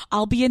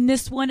 I'll be in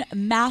this one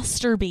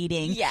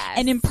masturbating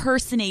and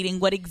impersonating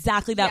what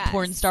exactly that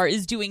porn star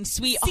is doing,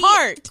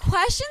 sweetheart.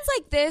 Questions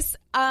like this,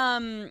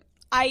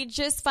 I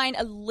just find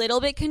a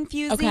little bit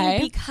confusing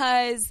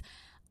because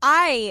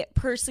I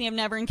personally have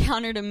never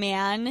encountered a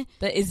man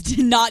that is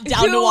not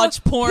down to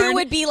watch porn. Who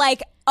would be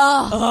like,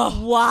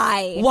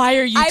 why? Why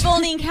are you? I've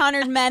only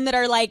encountered men that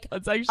are like,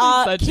 that's actually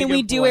such can a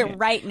we good do point. it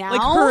right now?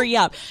 Like, hurry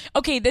up.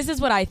 Okay, this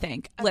is what I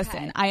think. Okay.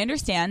 Listen, I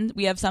understand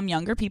we have some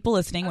younger people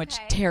listening, which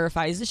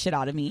terrifies the shit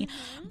out of me.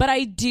 But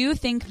I do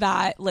think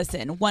that,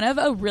 listen, one of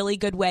a really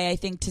good way, I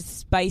think, to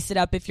spice it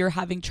up if you're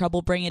having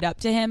trouble, bring it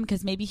up to him,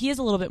 because maybe he is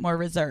a little bit more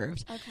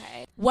reserved.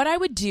 Okay. What I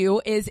would do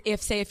is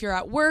if you're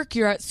at work,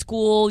 you're at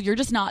school, you're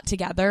just not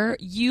together,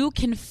 you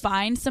can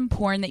find some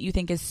porn that you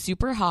think is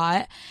super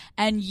hot,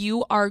 and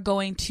you are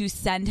going to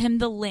send him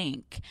the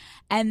link,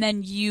 and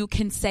then you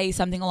can say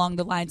something along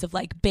the lines of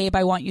like, babe,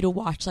 I want you to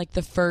watch like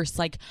the first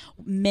like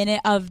minute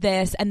of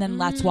this, and then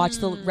let's watch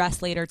the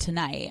rest later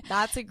tonight.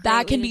 That's a great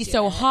that can way be to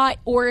so do it. hot.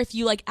 Or if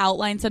you like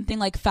outline something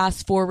like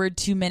fast forward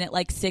to minute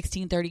like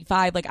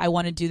 16:35, like I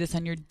want to do this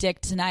on your dick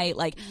tonight,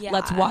 like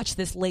let's watch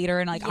this later,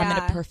 and like I'm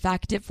gonna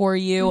perfect it for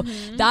you.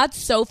 That's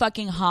so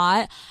fucking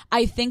hot.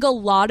 I think a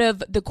lot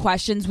of the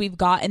questions we've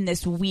gotten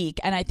this week,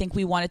 and I think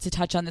we wanted to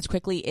touch on this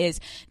quickly, is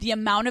the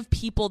amount of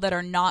people that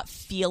are not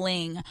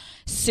feeling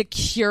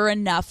secure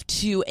enough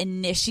to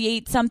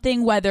initiate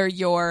something, whether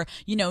you're,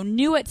 you know,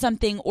 new at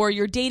something or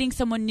you're dating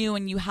someone new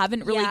and you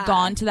haven't really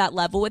gone to that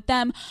level with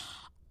them.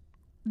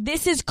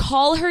 This is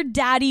Call Her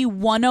Daddy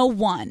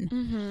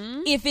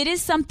 101. If it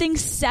is something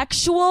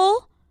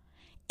sexual,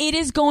 it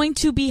is going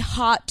to be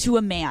hot to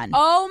a man.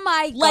 Oh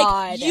my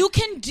God. Like, you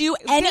can do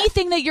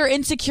anything that you're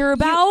insecure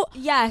about.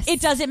 Yes.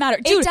 It doesn't matter.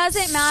 Dude, it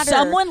doesn't matter.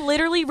 Someone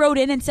literally wrote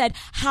in and said,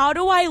 how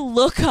do I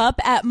look up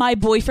at my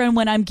boyfriend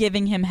when I'm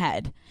giving him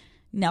head?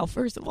 Now,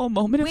 first of all,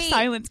 moment of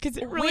silence, because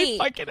it really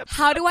fucking upsets.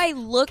 How do I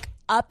look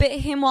up at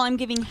him while I'm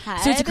giving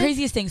head? So it's the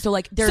craziest thing. So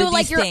like there are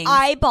these your things.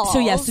 eyeballs. So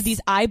yes, so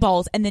these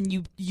eyeballs, and then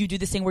you do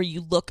this thing where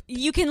you look.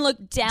 You can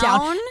look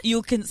down.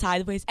 You can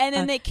sideways, and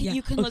then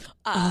you can look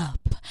up.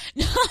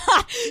 That's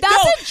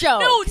a joke.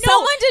 No,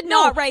 someone did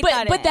not write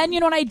that in. But then you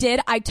know what I did?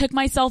 I took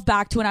myself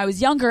back to when I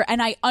was younger,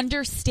 and I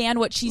understand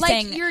what she's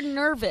saying. You're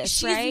nervous.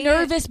 She's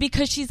nervous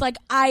because she's like,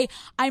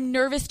 I'm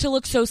nervous to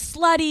look so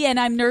slutty, and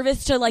I'm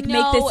nervous to like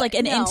make this like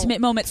an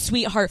intimate moment,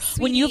 sweetheart.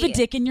 Sweetie. When you have a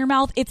dick in your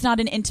mouth, it's not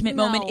an intimate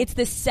moment. It's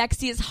the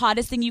sexiest,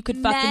 hottest thing you could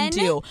fucking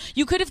do.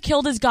 You could have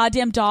killed his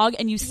goddamn dog,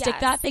 and you stick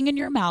that thing in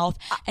your mouth,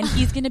 and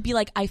he's gonna be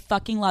like, I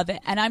fucking love it.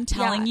 And I'm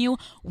telling you,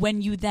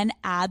 when you then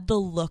add the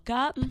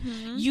lookup,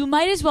 you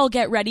might as well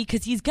get ready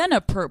because he's gonna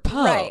propose.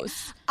 Right.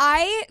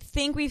 I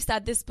think we've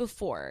said this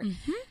before.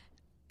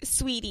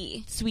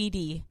 Sweetie,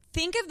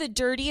 think of the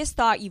dirtiest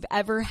thought you've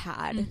ever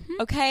had.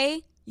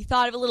 Okay, you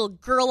thought of a little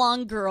girl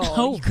on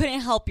girl. You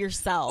couldn't help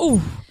yourself.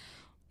 Ooh.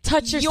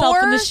 Touch yourself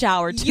in the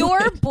shower.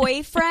 Your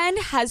boyfriend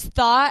has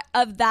thought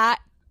of that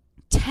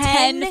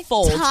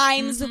tenfold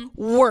times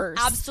worse.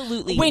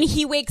 Absolutely. When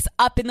he wakes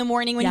up in the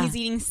morning when he's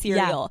eating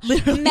cereal.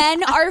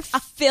 Men are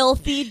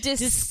filthy,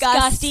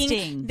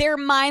 disgusting. Their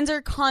minds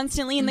are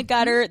constantly in the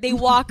gutter. They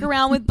walk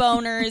around with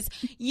boners.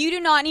 You do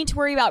not need to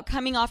worry about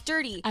coming off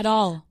dirty. At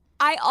all.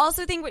 I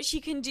also think what she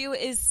can do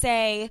is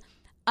say,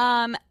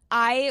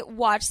 I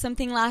watched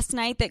something last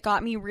night that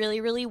got me really,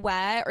 really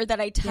wet, or that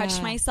I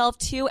touched myself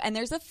to, and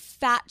there's a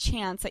fat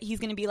chance that he's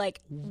going to be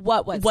like,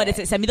 what is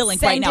it? Send me the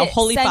link right now.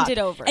 Holy fuck. Send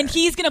it over. And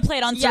he's going to play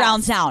it on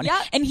surround sound.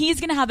 And he's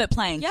going to have it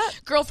playing.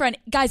 Girlfriend,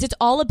 guys, it's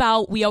all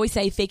about, we always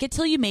say, fake it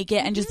till you make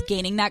it, and just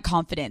gaining that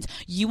confidence.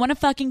 You want to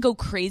fucking go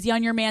crazy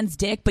on your man's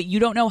dick, but you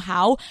don't know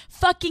how?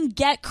 Fucking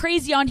get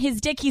crazy on his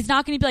dick. He's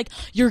not going to be like,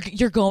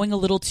 you're going a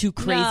little too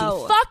crazy.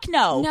 No. Fuck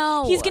no.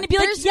 No. He's going to be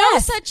like, there's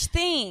yes. no such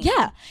thing.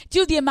 Yeah.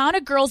 Dude, the amount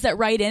of girls that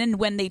write in and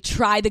when they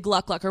try the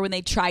Gluck Gluck or when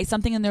they try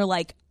something and they're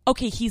like,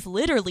 okay, he's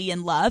literally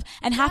in love.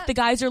 And half the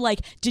guys are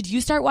like, did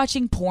you start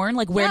watching porn?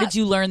 Like, where did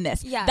you learn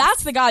this? Yes.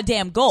 That's the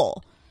goddamn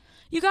goal.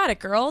 You got it,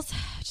 girls.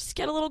 Just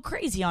get a little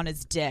crazy on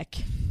his dick.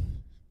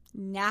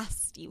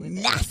 Nasty with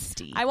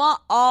Nasty. it. I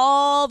want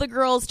all the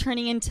girls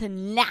turning into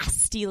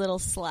nasty little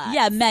sluts.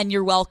 Yeah, men,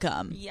 you're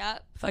welcome.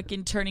 Yep.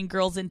 Fucking turning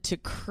girls into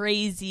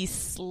crazy,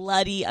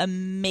 slutty,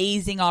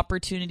 amazing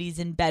opportunities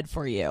in bed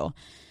for you.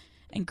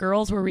 And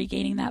girls were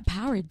regaining that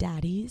power,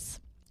 daddies.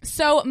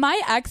 So my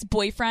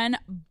ex-boyfriend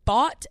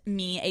bought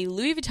me a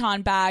Louis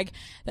Vuitton bag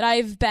that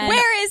I've been...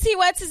 Where is he?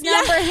 What's his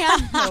number?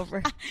 Hand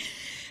over.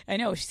 I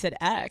know, she said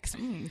ex.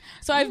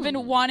 So I've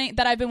been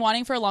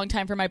wanting for a long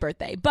time for my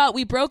birthday. But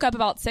we broke up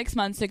about 6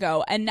 months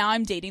ago, and now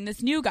I'm dating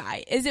this new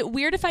guy. Is it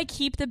weird if I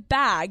keep the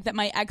bag that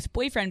my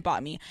ex-boyfriend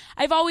bought me?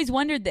 I've always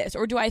wondered this.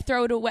 Or do I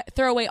throw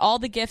away all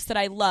the gifts that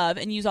I love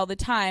and use all the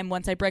time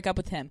once I break up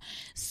with him?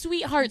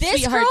 Sweetheart.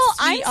 Girl,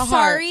 I'm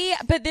sorry,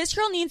 but this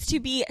girl needs to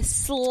be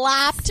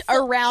slapped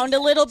around a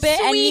little bit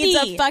and Sweetie.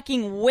 needs a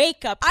fucking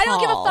wake up call. I don't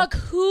give a fuck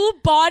who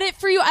bought it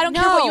for you. I don't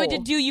care what you had to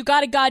do. You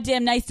got a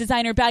goddamn nice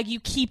designer bag. You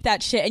keep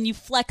that shit and you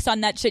flex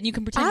on that shit and you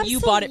can pretend you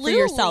bought it for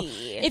yourself.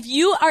 If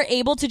you are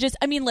able to just,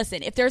 I mean,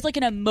 listen, if there's like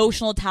an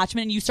emotional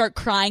attachment and you start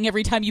crying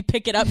every time you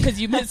pick it up because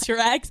you miss your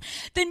ex,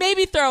 then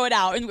maybe throw it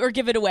out or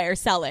give it away or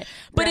sell it.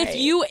 But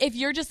if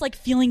you're just like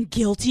feeling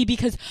guilty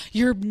because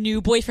your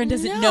new boyfriend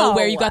doesn't know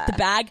where you got the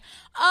bag,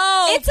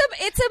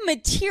 it's a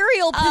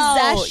material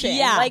possession.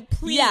 Yeah. Like,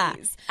 please. Yeah,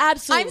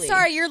 absolutely. I'm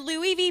sorry, your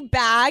Louis V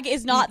bag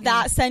is not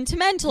that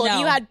sentimental. No. If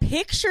you had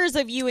pictures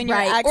of you and your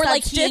ex, or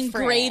like that's he different.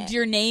 engraved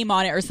your name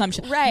on it or some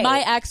shit. Right. My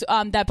ex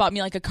that bought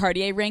me like a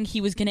Cartier ring,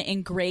 he was gonna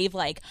engrave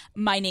like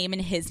my name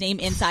and his name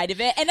inside of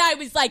it, and I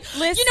was like,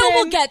 Listen.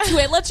 we'll get to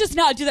it. Let's just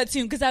not do that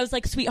soon, because I was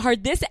like,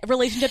 sweetheart, this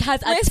relationship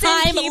has a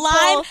timeline, people.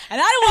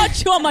 and I don't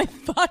want you on my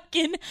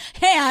fucking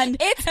hand.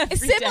 It's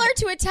similar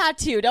to a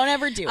tattoo. Don't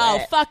ever do it. Oh,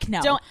 fuck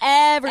no. Don't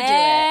ever do it.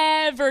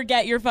 Ever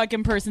get your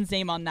fucking person's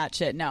name on that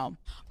shit. No.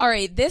 All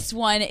right, this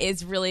one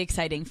is really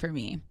exciting for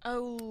me.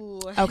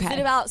 Oh, okay. Is it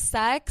about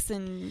sex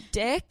and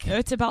dick?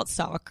 It's about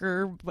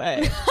soccer, but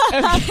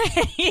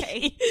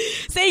okay.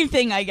 Same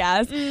thing, I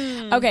guess.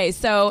 Okay,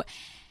 so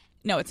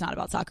no, it's not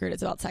about soccer.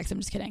 It's about sex. I'm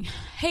just kidding.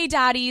 Hey,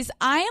 daddies,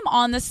 I am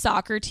on the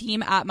soccer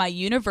team at my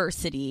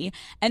university,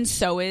 and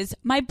so is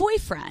my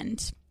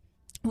boyfriend.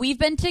 We've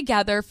been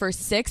together for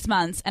 6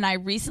 months, and I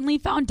recently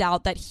found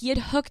out that he had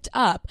hooked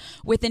up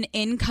with an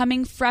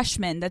incoming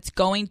freshman that's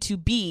going to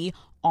be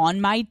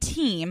on my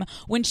team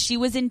when she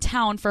was in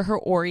town for her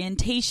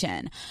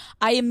orientation.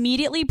 I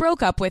immediately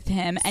broke up with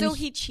him. And so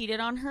he cheated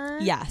on her?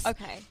 Yes.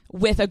 Okay.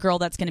 With a girl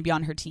that's going to be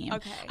on her team.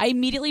 Okay. I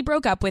immediately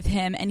broke up with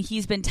him, and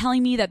he's been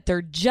telling me that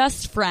they're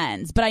just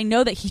friends, but I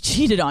know that he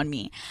cheated on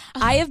me.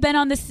 I have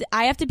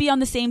to be on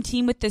the same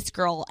team with this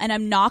girl, and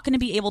I'm not going to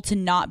be able to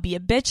not be a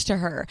bitch to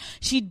her.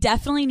 She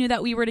definitely knew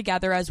that we were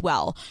together as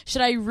well.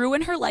 Should I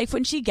ruin her life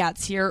when she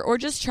gets here, or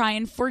just try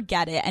and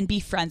forget it and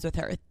be friends with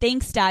her?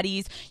 Thanks,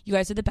 daddies. You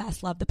guys are the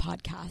best. Love the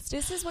podcast.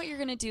 This is what you're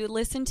going to do.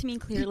 Listen to me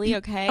clearly,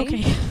 okay?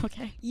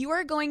 Okay. You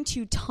are going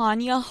to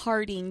Tanya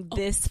Harding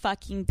this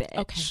fucking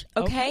bitch.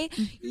 Okay?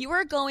 You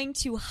are going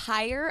to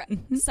hire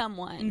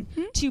someone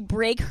to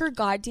break her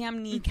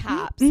goddamn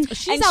kneecaps.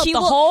 She's out the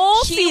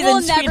whole season. She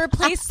will never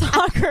play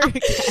soccer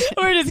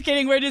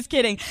again. We're just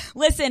kidding.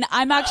 Listen,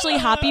 I'm actually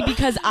happy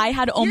because I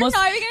had almost...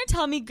 You're not even going to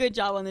tell me good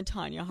job on the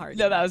Tanya Harding.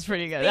 No, that was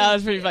pretty good. That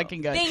was pretty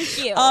fucking good.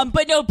 Thank you.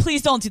 But no,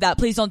 please don't do that.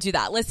 Please don't do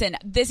that. Listen,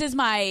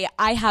 I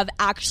have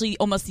actually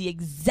almost the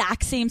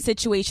exact same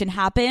situation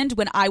happened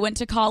when I went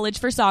to college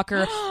for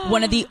soccer.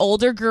 One of the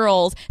older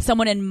girls,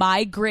 someone in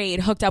my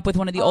grade, hooked up with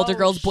one of the older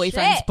girls'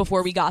 boyfriends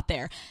before we got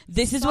there.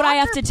 This is what I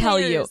have to tell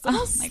you.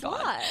 Oh my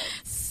God.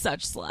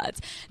 Such sluts.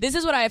 This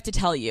is what I have to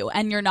tell you,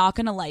 and you're not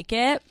going to like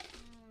it.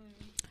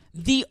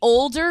 The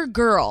older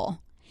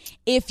girl,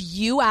 if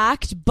you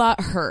act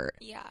butthurt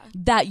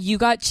that you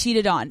got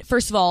cheated on,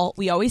 first of all,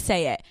 we always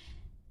say it,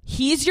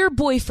 he's your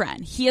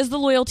boyfriend. He has the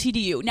loyalty to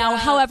you. Now,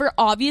 however,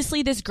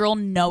 obviously this girl,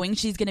 knowing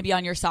she's going to be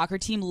on your soccer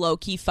team,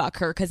 low-key fuck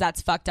her, because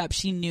that's fucked up.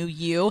 She knew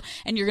you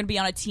and you're going to be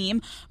on a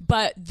team.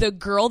 But the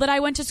girl that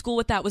I went to school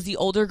with, that was the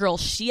older girl,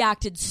 she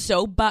acted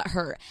so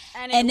butthurt.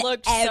 And it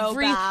looked so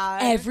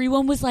bad.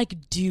 Everyone was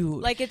like,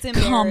 dude, like, it's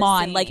embarrassing. Come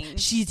on. Like,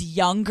 she's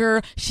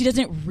younger. She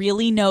doesn't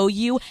really know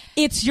you.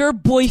 It's your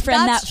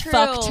boyfriend that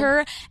fucked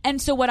her. And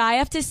so what I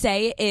have to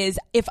say is,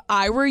 if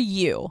I were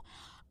you,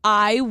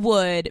 I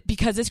would,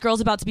 because this girl's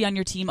about to be on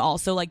your team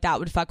also, like that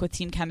would fuck with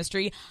team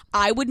chemistry.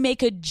 I would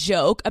make a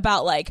joke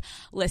about like,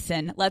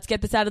 listen, let's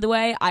get this out of the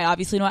way. I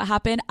obviously know what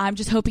happened. I'm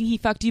just hoping he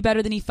fucked you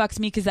better than he fucks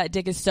me because that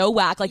dick is so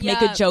whack. Like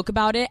make a joke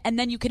about it. And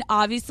then you can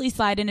obviously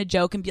slide in a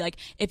joke and be like,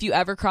 if you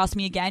ever cross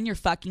me again, you're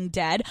fucking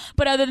dead.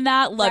 But other than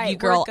that, love you,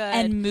 girl.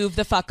 And move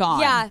the fuck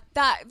on. Yeah,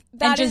 that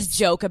and just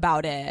joke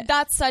about it.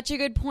 That's such a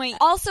good point.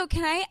 Also,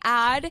 can I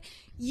add,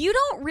 you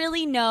don't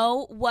really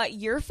know what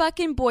your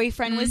fucking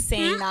boyfriend was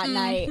saying that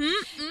night.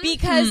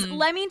 Because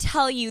let me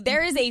tell you,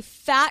 there is a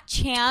fat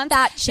chance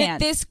that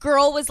this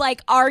girl was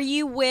like, are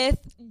you with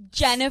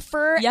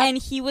Jennifer? And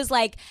he was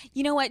like,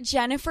 you know what?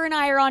 Jennifer and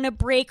I are on a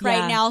break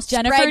right now.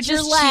 Jennifer Spread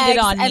just your legs cheated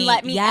on me and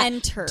let me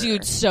enter.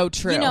 Dude, so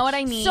true. You know what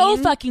I mean? So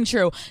fucking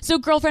true. So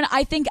girlfriend,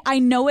 I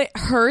know it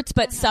hurts,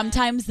 but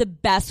sometimes the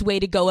best way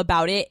to go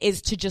about it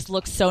is to just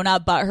look so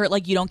not butthurt,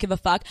 like you don't give a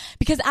fuck.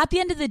 Because at the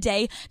end of the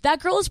day, that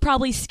girl is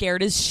probably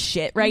scared as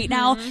shit right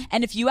now.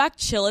 And if you act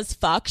chill as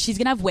fuck, she's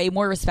gonna have way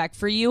more respect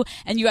for you.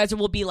 And you guys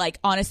will be like,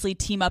 honestly,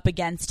 team up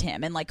against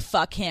him and like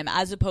fuck him,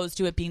 as opposed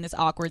to it being this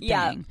awkward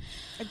thing.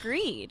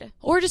 Agreed.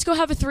 Or just go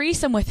have a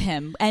threesome with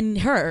him and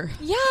her.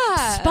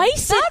 Yeah.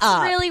 Spice it up.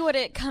 That's really what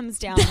it comes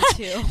down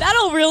to.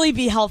 That'll really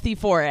be healthy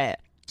for it.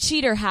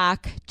 Cheater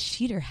hack.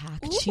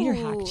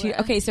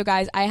 Okay, so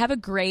guys, I have a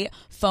great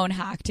phone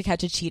hack to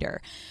catch a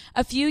cheater.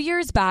 A few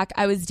years back,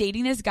 I was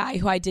dating this guy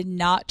who I did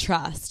not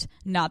trust.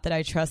 Not that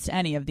I trust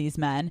any of these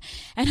men.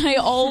 And I would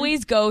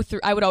always go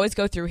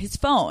through his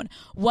phone.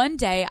 One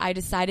day, I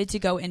decided to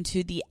go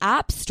into the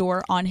app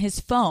store on his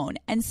phone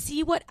and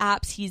see what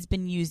apps he's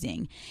been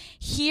using.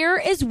 Here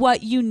is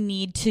what you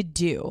need to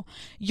do.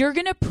 You're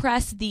going to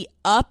press the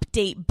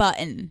update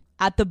button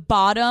at the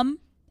bottom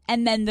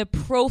and then the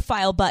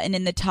profile button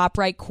in the top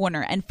right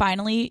corner. And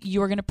finally,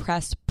 you're going to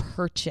press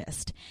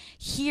purchased.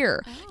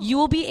 Here, you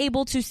will be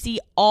able to see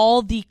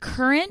all the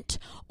current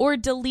or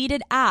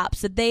deleted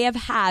apps that they have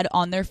had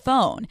on their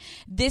phone.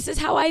 This is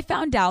how I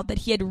found out that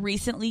he had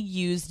recently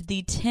used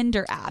the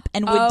Tinder app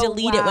and would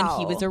delete it when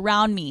he was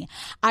around me.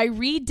 I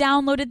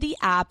re-downloaded the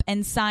app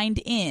and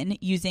signed in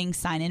using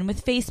Sign In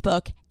with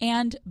Facebook,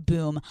 and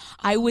boom,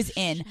 I was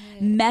in.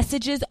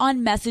 Messages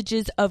on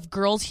messages of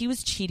girls he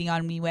was cheating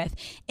on me with.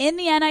 In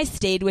the end, I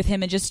stayed with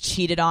him and just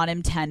cheated on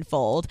him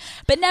tenfold,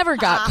 but never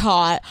got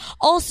caught.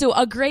 Also,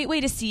 a great way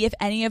to see if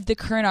any of the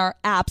current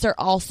apps are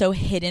also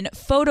hidden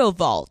photo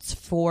vaults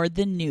for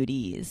the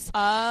nudies.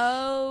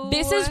 Oh.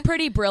 This is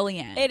pretty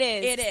brilliant. It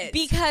is.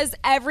 Because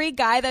every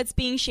guy that's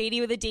being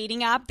shady with a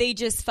dating app, they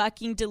just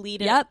fucking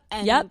delete it.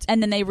 Yep.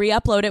 And then they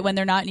re-upload it when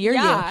they're not near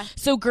you.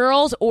 So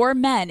girls or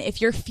men,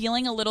 if you're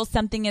feeling a little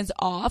something is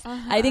off,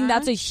 I think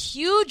that's a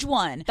huge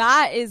one.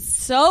 That is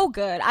so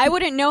good. I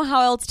wouldn't know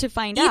how else to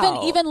find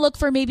out. Even look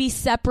for maybe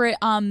separate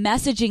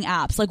messaging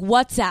apps like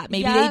WhatsApp.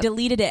 Maybe they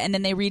deleted it and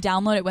then they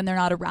re-download it when they're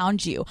not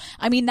around you.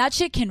 I mean, that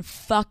shit can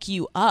fuck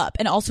you up.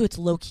 And also it's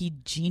low-key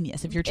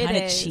genius if you're trying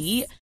to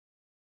cheat.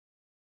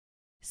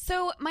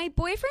 So my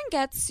boyfriend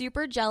gets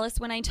super jealous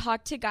when I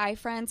talk to guy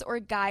friends or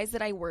guys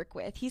that I work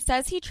with. He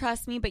says he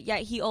trusts me, but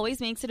yet he always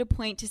makes it a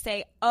point to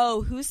say,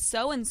 oh, who's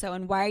so-and-so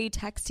and why are you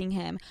texting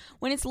him?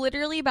 When it's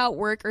literally about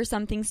work or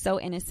something so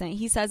innocent.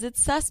 He says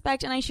it's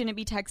suspect and I shouldn't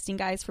be texting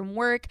guys from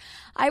work.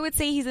 I would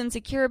say he's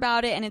insecure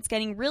about it and it's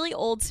getting really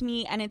old to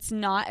me and it's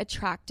not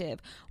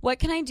attractive. What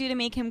can I do to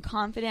make him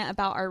confident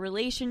about our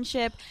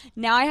relationship?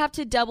 Now I have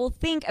to double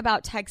think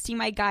about texting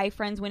my guy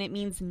friends when it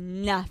means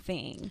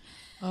nothing.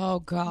 Oh,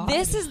 God.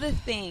 This is the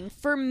thing.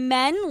 For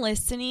men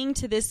listening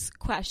to this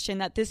question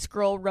that this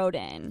girl wrote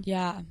in.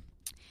 Yeah.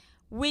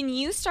 When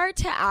you start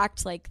to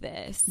act like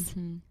this,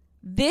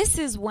 this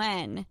is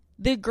when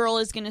the girl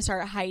is going to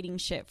start hiding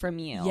shit from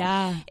you.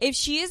 Yeah. If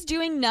she is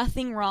doing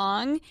nothing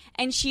wrong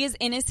and she is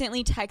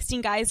innocently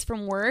texting guys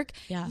from work,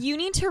 you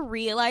need to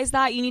realize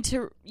that. You need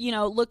to,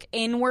 look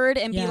inward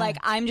and be like,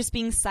 I'm just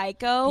being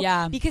psycho.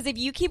 Yeah. Because if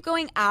you keep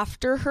going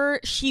after her,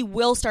 she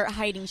will start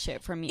hiding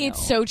shit from you.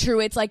 It's so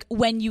true. It's like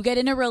when you get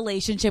in a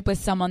relationship with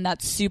someone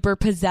that's super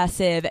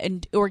possessive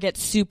or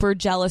gets super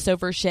jealous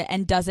over shit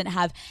and doesn't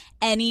have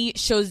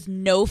shows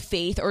no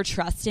faith or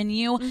trust in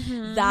you,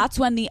 that's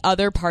when the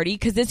other party,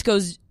 because this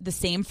goes the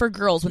same for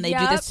girls when they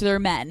do this to their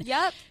men.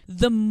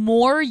 The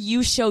more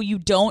you show you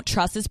don't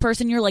trust this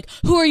person, you're like,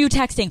 who are you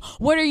texting?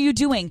 What are you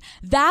doing?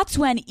 That's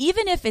when,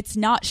 even if it's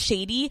not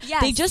shady,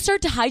 they just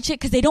start to hide shit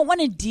because they don't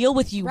want to deal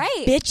with you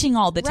bitching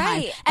all the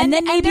time. And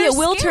then maybe it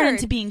will turn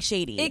into being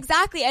shady.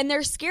 Exactly. And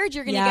they're scared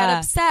you're going to get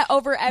upset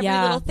over every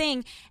little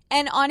thing.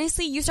 And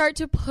honestly, you start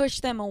to push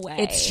them away.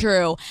 It's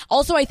true.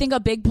 Also, I think a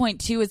big point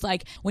too is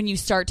like when you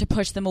start to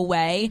push them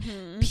away,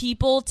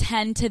 people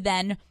tend to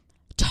then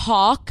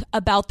talk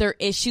about their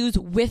issues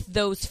with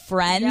those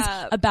friends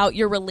about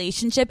your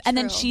relationship. And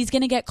then she's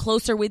going to get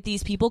closer with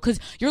these people because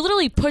you're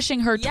literally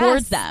pushing her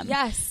towards them.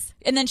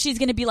 And then she's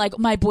going to be like,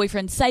 my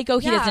boyfriend's psycho.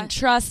 He doesn't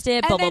trust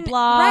it, blah, blah,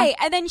 blah. Right.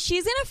 And then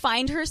she's going to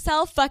find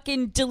herself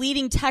fucking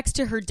deleting text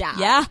to her dad.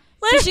 Yeah.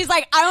 So she's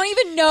like, I don't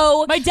even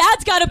know. My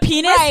dad's got a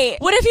penis. Right.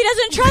 What if he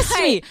doesn't trust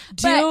me?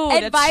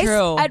 Dude, that's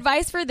true.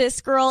 Advice for this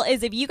girl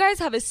is if you guys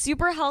have a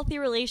super healthy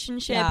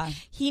relationship,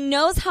 he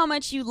knows how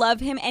much you love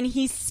him and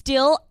he's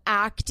still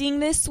acting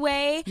this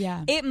way,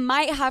 it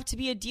might have to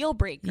be a deal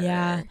breaker.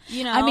 Yeah.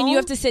 You know? I mean, you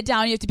have to sit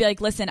down. You have to be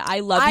like, listen, I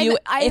love you.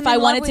 If I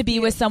wanted to be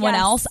with someone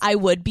else, I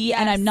would be.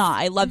 And I'm not.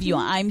 I love you.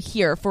 I'm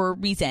here for a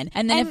reason.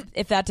 And then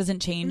if that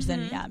doesn't change,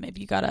 then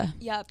maybe you got to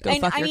go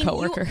fuck your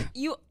coworker.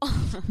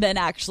 Then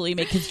actually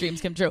make his dreams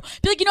come true.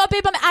 Be like, you know what,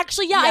 babe,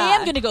 I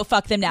am going to go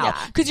fuck them now.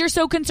 Because you're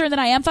so concerned that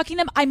I am fucking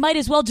them. I might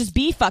as well just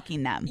be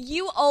fucking them.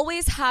 You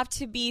always have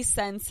to be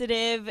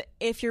sensitive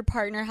if your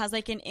partner has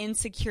like an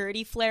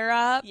insecurity flare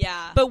up.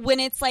 Yeah. But when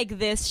it's like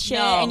this shit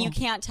and you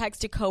can't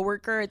text a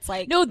coworker, it's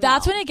like, no,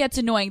 that's when it gets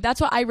annoying.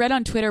 That's what I read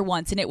on Twitter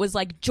once. And it was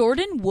like,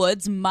 Jordan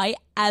Woods might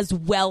as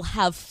well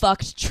have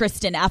fucked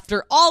Tristan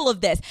after all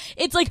of this.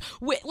 It's like,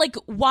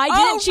 why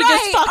didn't she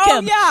just fuck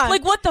him? Yeah.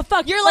 Like, what the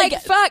fuck? You're like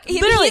fuck.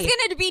 Literally. He's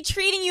going to be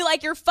treating you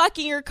like you're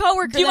fucking your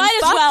coworker. You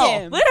might as well.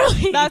 Him.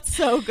 Literally. That's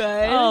so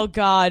good. Oh,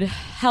 God.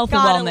 Health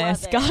and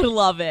wellness. Gotta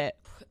love it.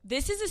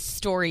 This is a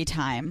story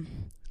time.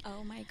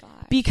 Oh, my God.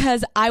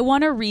 Because I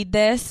want to read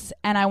this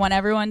and I want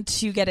everyone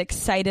to get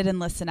excited and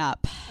listen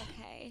up.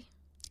 Okay.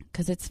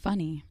 Because it's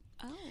funny.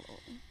 Oh.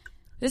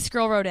 This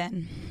girl wrote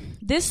in.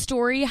 This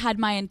story had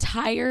my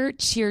entire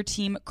cheer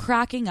team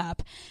cracking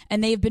up,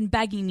 and they've been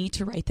begging me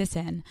to write this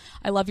in.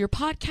 I love your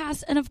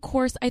podcast, and of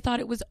course, I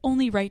thought it was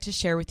only right to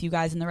share with you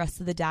guys and the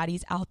rest of the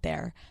daddies out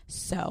there.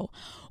 So,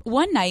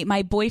 one night,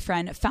 my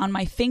boyfriend found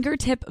my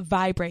fingertip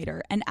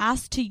vibrator and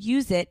asked to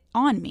use it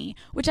on me,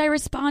 which I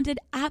responded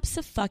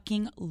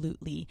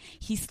abso-fucking-lutely.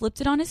 He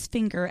slipped it on his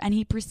finger and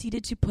he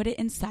proceeded to put it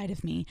inside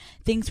of me.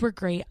 Things were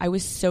great. I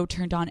was so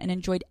turned on and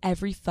enjoyed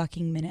every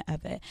fucking minute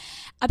of it.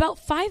 About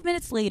 5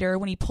 minutes later,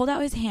 when he pulled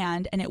out his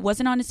hand and it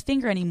wasn't on his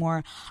finger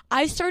anymore,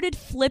 I started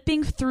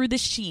flipping through the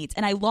sheets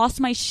and I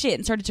lost my shit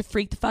and started to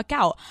freak the fuck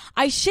out.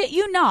 I shit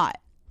you not.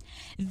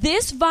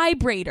 This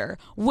vibrator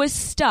was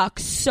stuck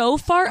so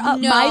far up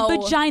my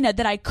vagina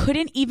that I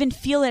couldn't even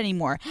feel it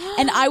anymore.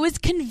 And I was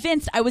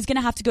convinced I was going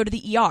to have to go to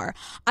the ER.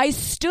 I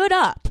stood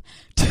up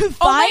to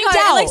find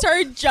out. I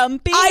started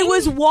jumping. I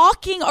was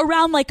walking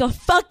around like a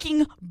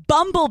fucking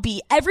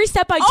bumblebee. Every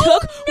step I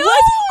took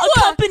was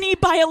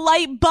accompanied by a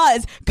light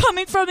buzz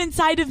coming from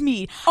inside of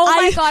me. Oh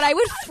my God, I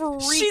would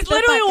freak She's the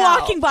literally fuck a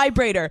walking out.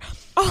 vibrator.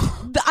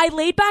 I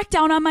laid back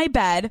down on my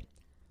bed.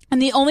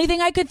 And the only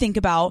thing I could think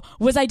about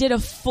was I did a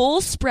full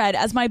spread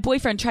as my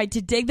boyfriend tried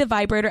to dig the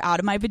vibrator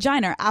out of my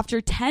vagina. After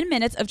 10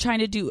 minutes of trying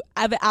to do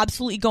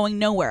absolutely going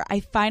nowhere,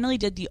 I finally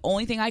did the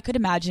only thing I could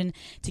imagine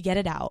to get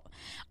it out.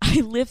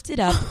 I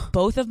lifted up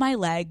both of my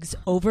legs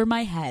over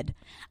my head.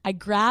 I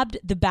grabbed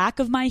the back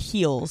of my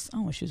heels.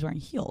 Oh, she was wearing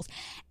heels.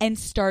 And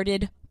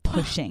started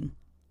pushing.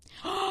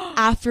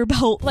 After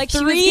about like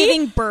she was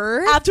giving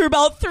birth? After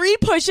about 3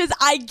 pushes,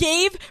 I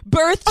gave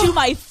birth to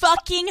my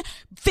fucking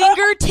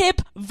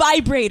fingertip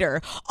vibrator.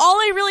 All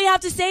I really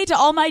have to say to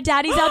all my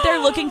daddies out there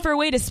looking for a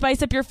way to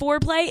spice up your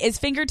foreplay is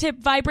fingertip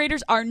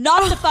vibrators are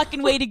not the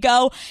fucking way to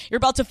go. You're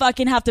about to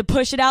fucking have to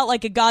push it out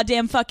like a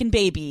goddamn fucking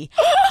baby.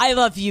 I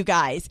love you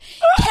guys.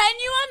 Can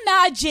you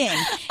imagine?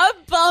 A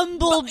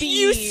bumblebee.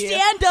 You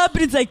stand up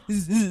and it's like...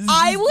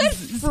 I would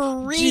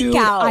freak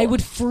out. I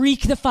would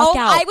freak the fuck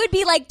out. I would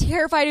be like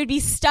terrified. It would be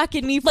stuck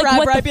in me forever. Like,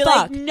 what the I'd be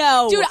fuck? like,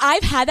 no. Dude,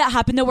 I've had that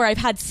happen though where I've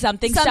had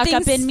something stuck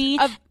up in me.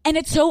 And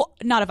it's so,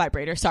 not a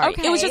vibrator, sorry.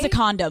 Okay. It was just a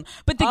condom.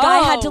 But the guy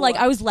had to like,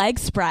 I was leg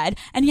spread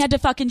and he had to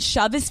fucking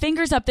shove his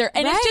fingers up there.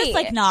 And it's just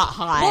like not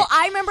hot. Well,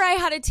 I remember I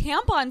had a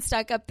tampon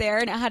stuck up there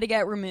and it had to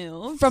get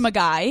removed. From a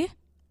guy?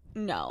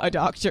 No. A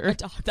doctor.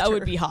 That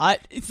would be hot.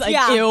 It's like,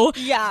 yeah. ew.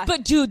 Yeah.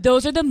 But dude,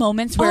 those are the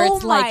moments where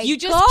it's like, you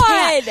just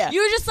can't.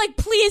 You're just like,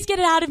 please get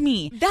it out of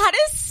me. That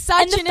is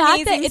such an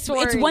amazing story.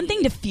 It's one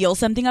thing to feel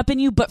something up in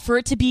you, but for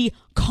it to be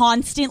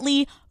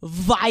constantly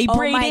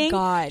vibrating. Oh my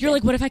God. You're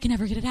like, what if I can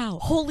never get it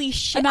out? Holy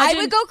shit. Imagine,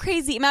 I would go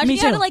crazy. Imagine you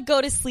had to like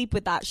go to sleep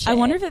with that shit. I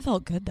wonder if it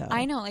felt good though.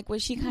 I know. Like,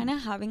 was she kind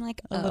of having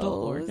like a little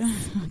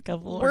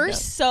orgasm? We're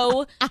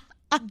so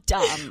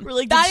dumb. We're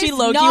like, did she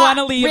low-key want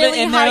to leave it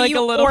in there like a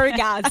little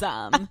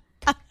orgasm?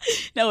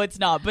 No, it's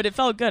not, but it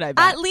felt good, I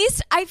bet. At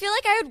least I feel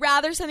like I would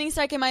rather something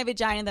stuck in my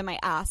vagina than my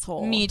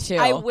asshole. Me too.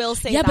 I will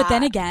say that. Yeah, but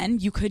then again,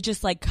 you could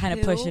just like kind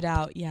of push it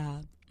out.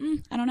 Yeah.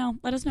 I don't know.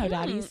 Let us know,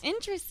 daddies.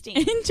 Interesting.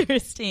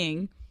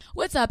 Interesting.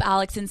 What's up,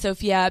 Alex and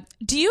Sophia?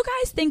 Do you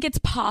guys think it's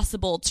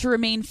possible to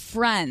remain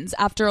friends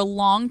after a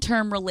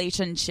long-term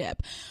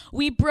relationship?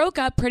 We broke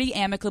up pretty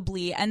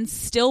amicably and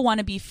still want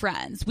to be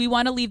friends. We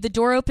want to leave the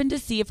door open to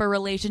see if a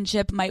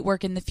relationship might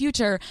work in the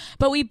future,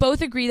 but we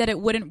both agree that it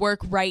wouldn't work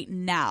right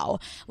now.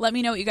 Let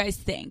me know what you guys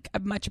think.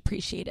 I'd much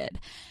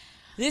appreciated.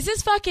 This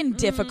is fucking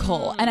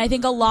difficult, and I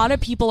think a lot of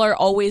people are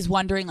always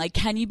wondering, like,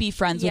 can you be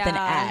friends with an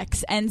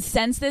ex? And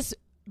since this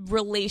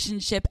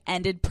relationship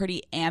ended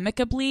pretty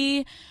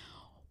amicably,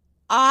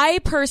 I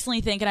personally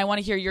think, and I want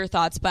to hear your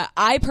thoughts, but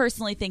I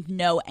personally think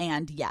no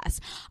and yes.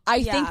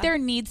 I think there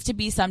needs to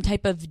be some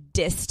type of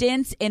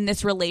distance in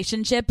this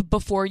relationship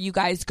before you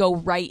guys go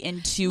right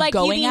into like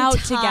going out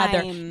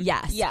together.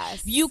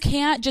 Yes. You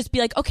can't just be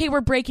like, okay,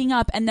 we're breaking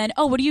up, and then,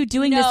 oh, what are you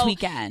doing this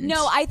weekend?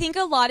 No, I think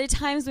a lot of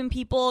times when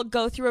people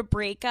go through a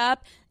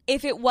breakup,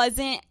 if it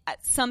wasn't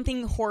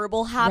something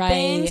horrible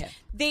happened,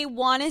 they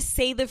want to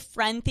say the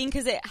friend thing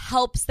because it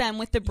helps them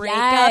with the breakup.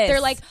 Yes.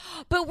 They're like,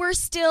 but we're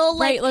still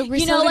like, we're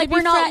you know, like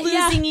we're not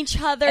losing each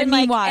other. And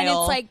like, meanwhile, and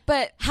it's like,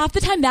 but half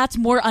the time that's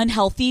more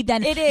unhealthy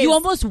than it is. You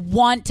almost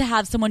want to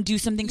have someone do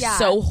something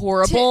so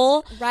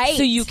horrible,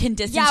 so you can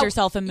distance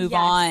yourself and move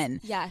on.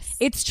 Yes,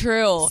 it's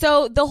true.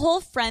 So the whole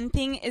friend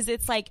thing is,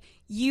 it's like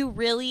you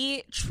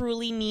really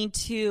truly need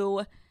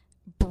to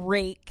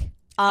break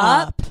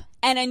up.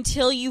 And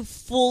until you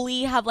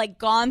fully have like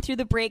gone through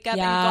the breakup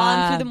and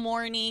gone through the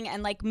mourning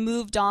and like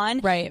moved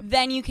on,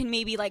 then you can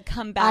maybe like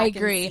come back. I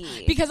agree. And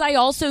see. Because I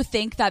also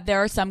think that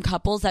there are some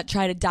couples that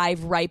try to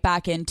dive right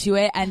back into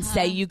it and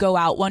say you go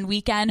out one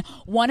weekend,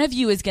 one of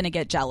you is going to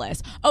get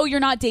jealous. Oh, you're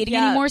not dating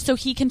anymore, so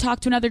he can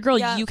talk to another girl.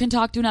 You can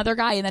talk to another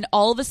guy. And then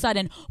all of a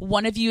sudden,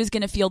 one of you is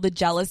going to feel the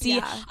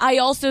jealousy. I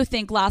also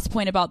think, last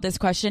point about this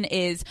question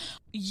is,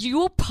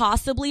 you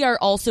possibly are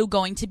also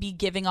going to be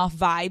giving off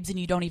vibes, and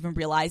you don't even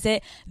realize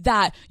it,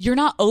 that you're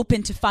not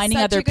open to finding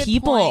other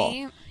people.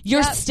 Point.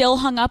 You're still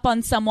hung up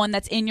on someone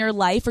that's in your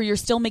life, or you're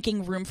still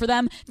making room for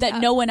them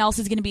that no one else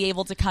is going to be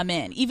able to come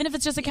in, even if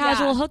it's just a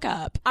casual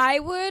hookup. I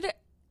would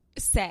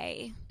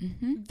say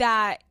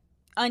that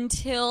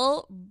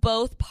until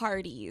both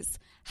parties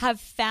have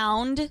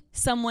found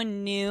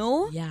someone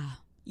new,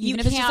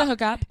 even if it's just a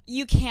hookup,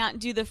 you can't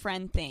do the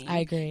friend thing. I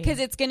agree. Because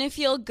it's going to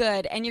feel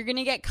good and you're going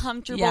to get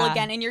comfortable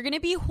again and you're going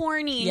to be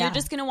horny and you're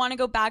just going to want to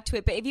go back to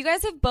it. But if you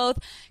guys have both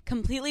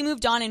completely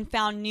moved on and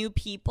found new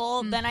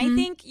people, then I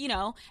think, you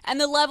know, and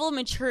the level of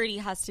maturity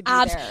has to be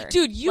there.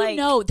 Dude, you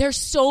know, there's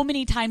so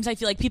many times I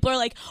feel like people are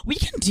like, we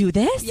can do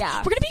this. Yeah.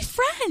 We're going to be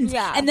friends.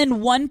 Yeah. And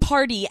then one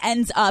party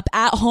ends up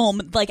at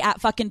home, like at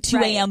fucking 2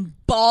 a.m.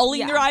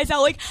 bawling their eyes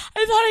out like,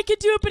 I thought I could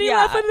do it, but he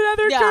left with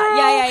another girl.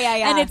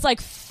 Yeah. And it's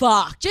like,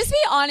 fuck. Just be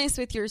honest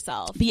with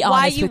yourself. Be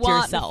honest with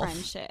want yourself. The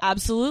friendship.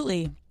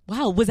 Absolutely.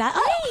 Wow, was that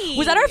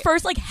our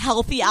first like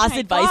healthy ass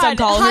advice on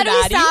Call Her How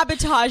Daddy? do we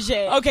sabotage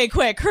it? Okay,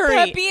 quick,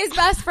 hurry. To be his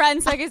best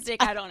friend, suck his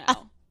dick. I don't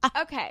know.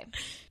 Okay.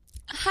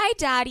 Hi,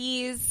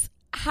 daddies.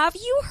 Have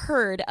you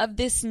heard of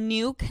this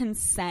new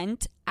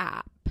consent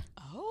app?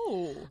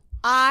 Oh.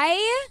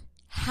 I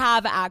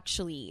have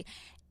actually.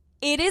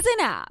 It is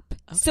an app.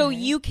 Okay. So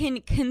you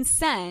can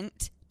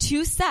consent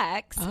to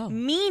sex,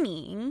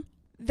 meaning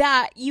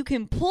that you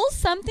can pull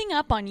something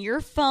up on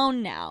your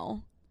phone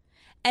now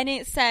and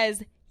it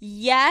says,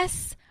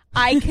 yes,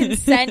 I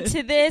consent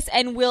to this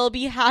and will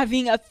be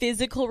having a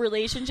physical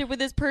relationship with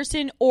this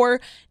person, or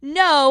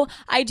no,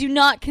 I do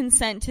not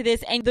consent to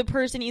this. And the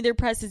person either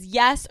presses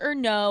yes or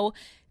no,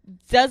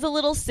 does a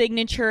little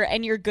signature,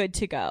 and you're good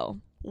to go.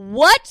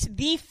 What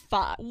the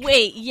fuck?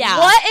 Wait, yeah.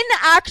 What in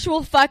the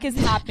actual fuck is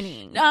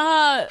happening?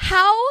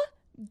 How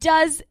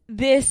does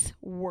this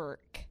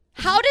work?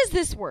 How does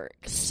this work?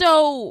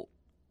 So,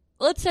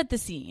 let's set the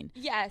scene.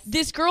 Yes.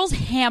 This girl's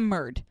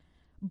hammered.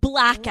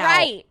 Blackout.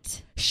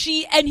 Right.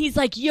 He's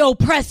like, yo,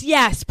 press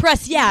yes.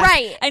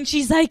 Right. And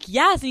she's like,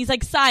 yes. And he's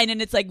like, sign.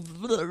 And it's like,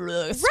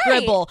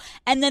 scribble.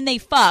 And then they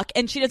fuck.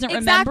 And she doesn't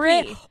remember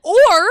it.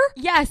 Or.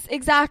 Yes,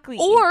 exactly.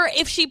 Or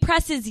if she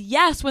presses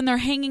yes when they're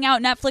hanging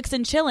out Netflix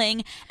and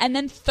chilling. And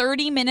then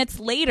 30 minutes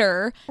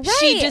later,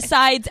 she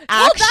decides,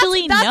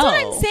 actually, that's no.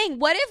 That's what I'm saying.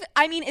 What if,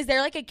 I mean, is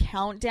there like a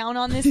countdown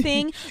on this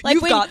thing? Like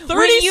You've got 30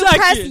 when you seconds.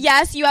 press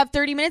yes, you have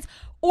 30 minutes.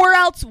 Or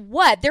else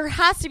what? There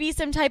has to be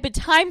some type of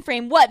time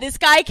frame. What? This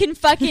guy can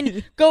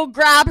fucking go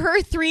grab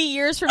her 3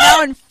 years from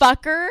now and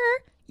fuck her?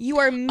 You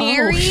are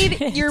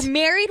married. You're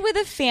married with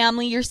a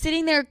family. You're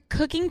sitting there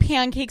cooking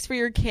pancakes for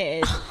your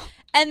kids.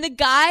 And the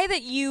guy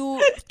that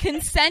you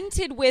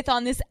consented with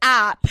on this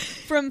app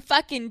from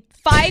fucking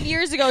 5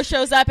 years ago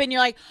shows up and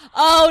you're like,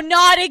 oh,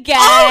 not again.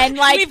 Oh,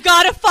 like, we've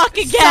got to fuck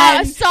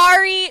again.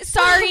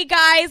 Sorry,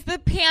 guys. The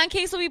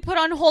pancakes will be put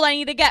on hold. I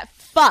need to get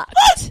fucked.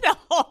 No.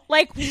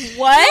 Like, what?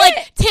 You're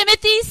like,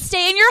 Timothy,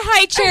 stay in your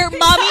high chair.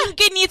 Mommy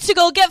needs to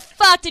go get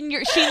fucked. And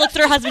she looks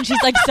at her husband.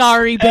 She's like,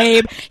 sorry,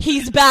 babe.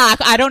 He's back.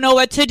 I don't know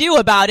what to do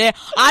about it.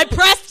 I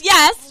pressed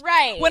yes.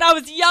 Right. When I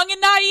was young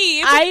and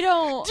naive. I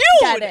don't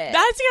get it.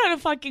 That's kind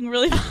of fucking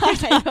really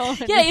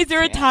Yeah, is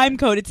there a time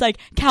code? It's like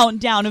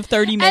countdown of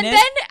 30 minutes. And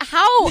then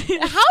how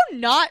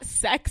not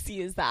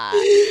sexy is that?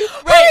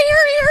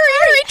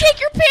 Hurry, take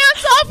your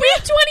pants off. We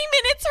have 20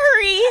 minutes,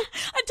 hurry.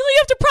 Until you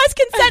have to press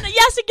consent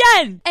yes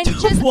again. And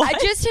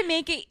just to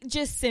make it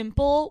just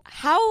simple,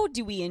 how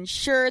do we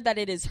ensure that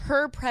it is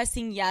her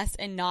pressing yes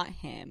and not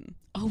him?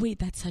 Oh, wait,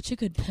 that's such a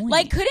good point.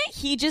 Like, couldn't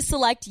he just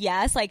select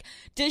yes? Like,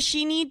 does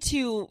she need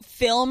to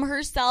film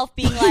herself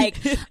being like,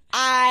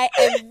 I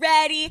am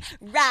ready,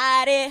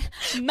 riding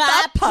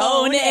my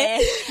pony,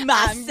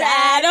 my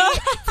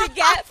saddle to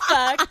get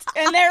fucked?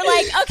 And they're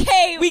like,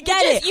 okay, we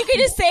get it. You can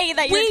just say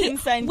that you're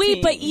consenting.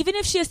 Wait, but even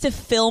if she has to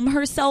film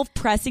herself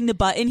pressing the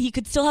button, he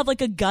could still have like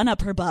a gun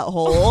up her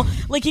butthole.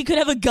 Like, he could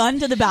have a gun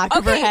to the back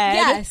of her head.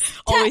 Yes.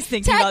 Always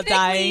thinking about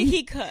dying.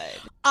 He could.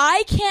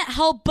 I can't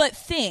help but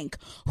think,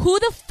 who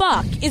the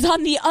fuck is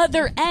on the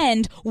other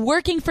end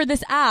working for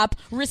this app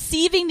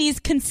receiving these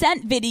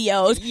consent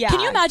videos? Yeah.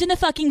 Can you imagine the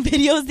fucking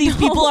videos these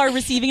people are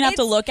receiving and have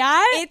to look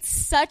at? It's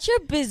such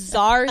a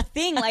bizarre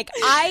thing. Like,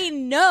 I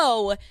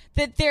know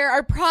that there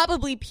are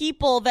probably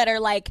people that are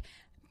like,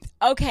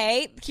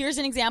 okay, here's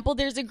an example.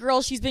 There's a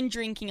girl, she's been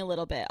drinking a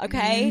little bit,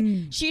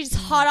 okay? She's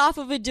hot off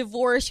of a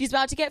divorce. She's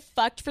about to get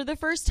fucked for the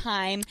first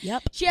time.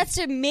 Yep. She has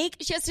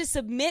to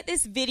submit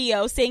this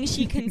video saying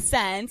she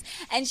consents,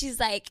 and she's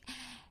like,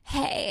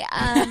 hey,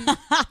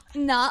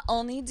 not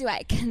only do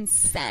I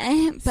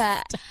consent,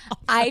 but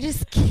I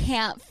just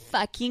can't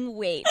fucking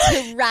wait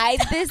to ride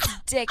this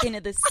dick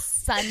into the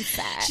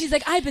sunset. She's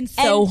like, I've been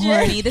so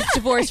horny. This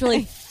divorce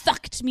really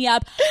fucked me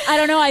up. I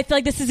don't know. I feel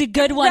like this is a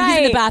good one. He's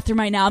in the bathroom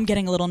right now. I'm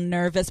getting a little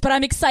nervous, but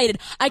I'm excited.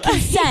 I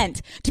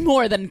consent to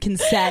more than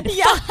consent.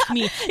 Yeah. Fuck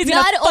me.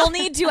 Not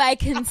only do I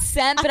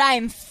consent, but I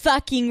am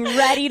fucking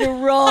ready to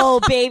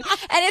roll, babe.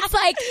 And it's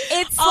like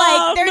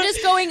they're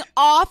just going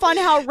off on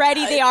how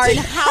ready they are and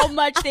how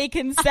much they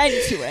consent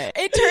to it.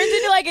 It turns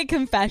into like a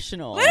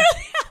confessional.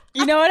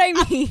 You know what I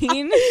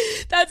mean?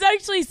 That's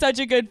actually such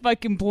a good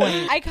fucking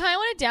point. I kind of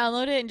want to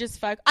download it and just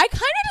fuck. I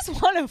kind of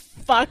just want to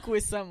fuck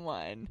with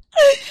someone.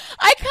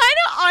 I kind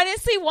of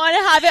honestly want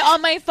to have it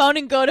on my phone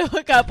and go to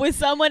hook up with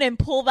someone and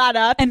pull that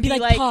up and be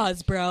like,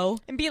 pause, bro.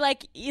 And be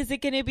like, is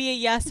it going to be a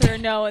yes or a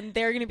no? And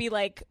they're going to be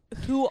like,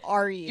 who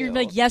are you? You're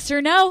like, yes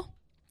or no?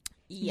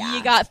 Yeah.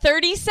 You got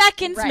 30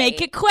 seconds. Right.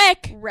 Make it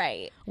quick.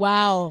 Right.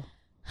 Wow.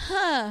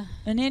 Huh.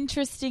 An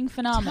interesting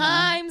phenomenon.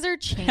 Times are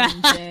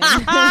changing.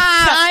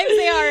 Times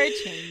they are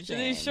changing.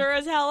 They sure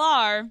as hell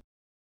are.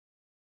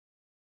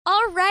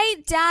 All right,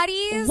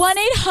 daddies.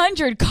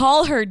 1-800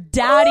 call her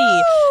daddy.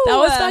 Ooh, that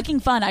was fucking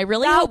fun. I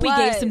really hope we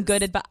gave some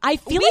good advice. I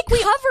feel like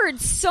we covered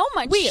so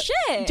much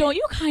shit. Don't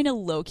you kind of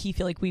low-key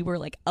feel like we were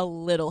like a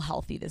little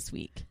healthy this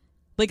week?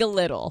 Like a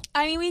little.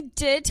 I mean, we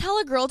did tell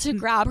a girl to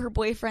grab her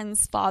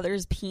boyfriend's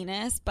father's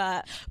penis,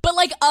 but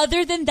like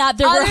other than that,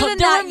 there were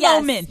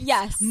moments.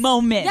 Yes.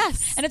 Moments.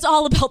 Yes. And it's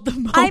all about the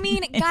moment. I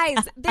mean,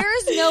 guys, there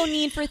is no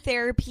need for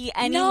therapy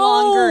any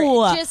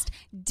longer. Just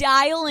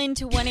dial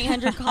into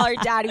 1-800 call her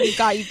daddy. We've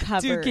got you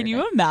covered. Dude, can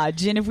you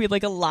imagine if we had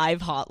like a live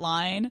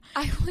hotline?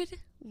 I would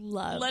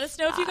love Let us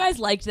know if you guys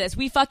liked this.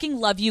 We fucking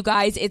love you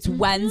guys. It's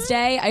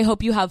Wednesday. I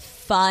hope you have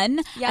fun.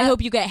 Yep. I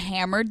hope you get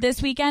hammered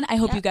this weekend. I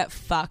hope you get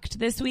fucked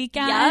this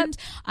weekend. Yep.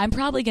 I'm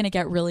probably going to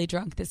get really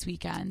drunk this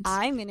weekend.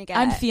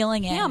 I'm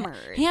feeling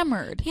hammered.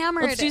 Hammered.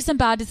 Let's do some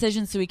bad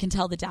decisions so we can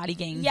tell the daddy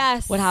gang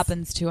what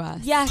happens to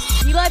us.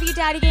 Yes. We love you,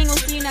 daddy gang. We'll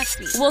see you next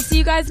week. We'll see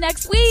you guys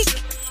next week.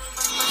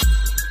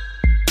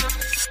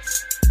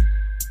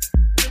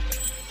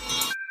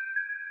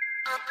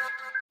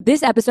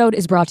 This episode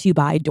is brought to you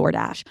by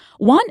DoorDash.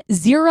 Want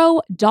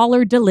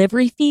 $0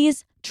 delivery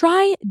fees?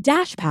 Try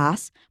Dash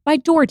Pass by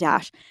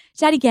DoorDash.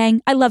 Daddy gang,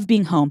 I love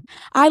being home.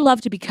 I love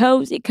to be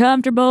cozy,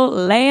 comfortable,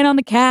 laying on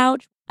the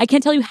couch. I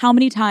can't tell you how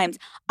many times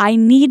I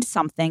need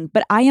something,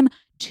 but I am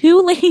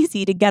too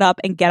lazy to get up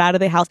and get out of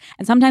the house.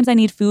 And sometimes I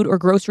need food or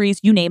groceries,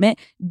 you name it.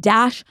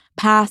 Dash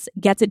Pass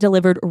gets it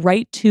delivered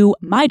right to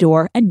my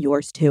door and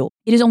yours too.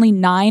 It is only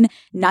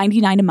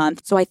 $9.99 a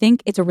month, so I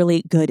think it's a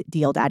really good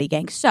deal, Daddy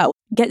Gang. So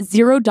get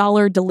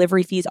 $0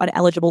 delivery fees on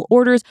eligible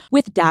orders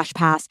with Dash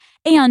Pass,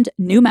 and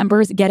new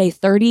members get a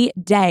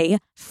 30-day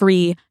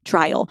free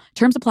trial.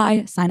 Terms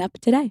apply. Sign up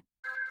today.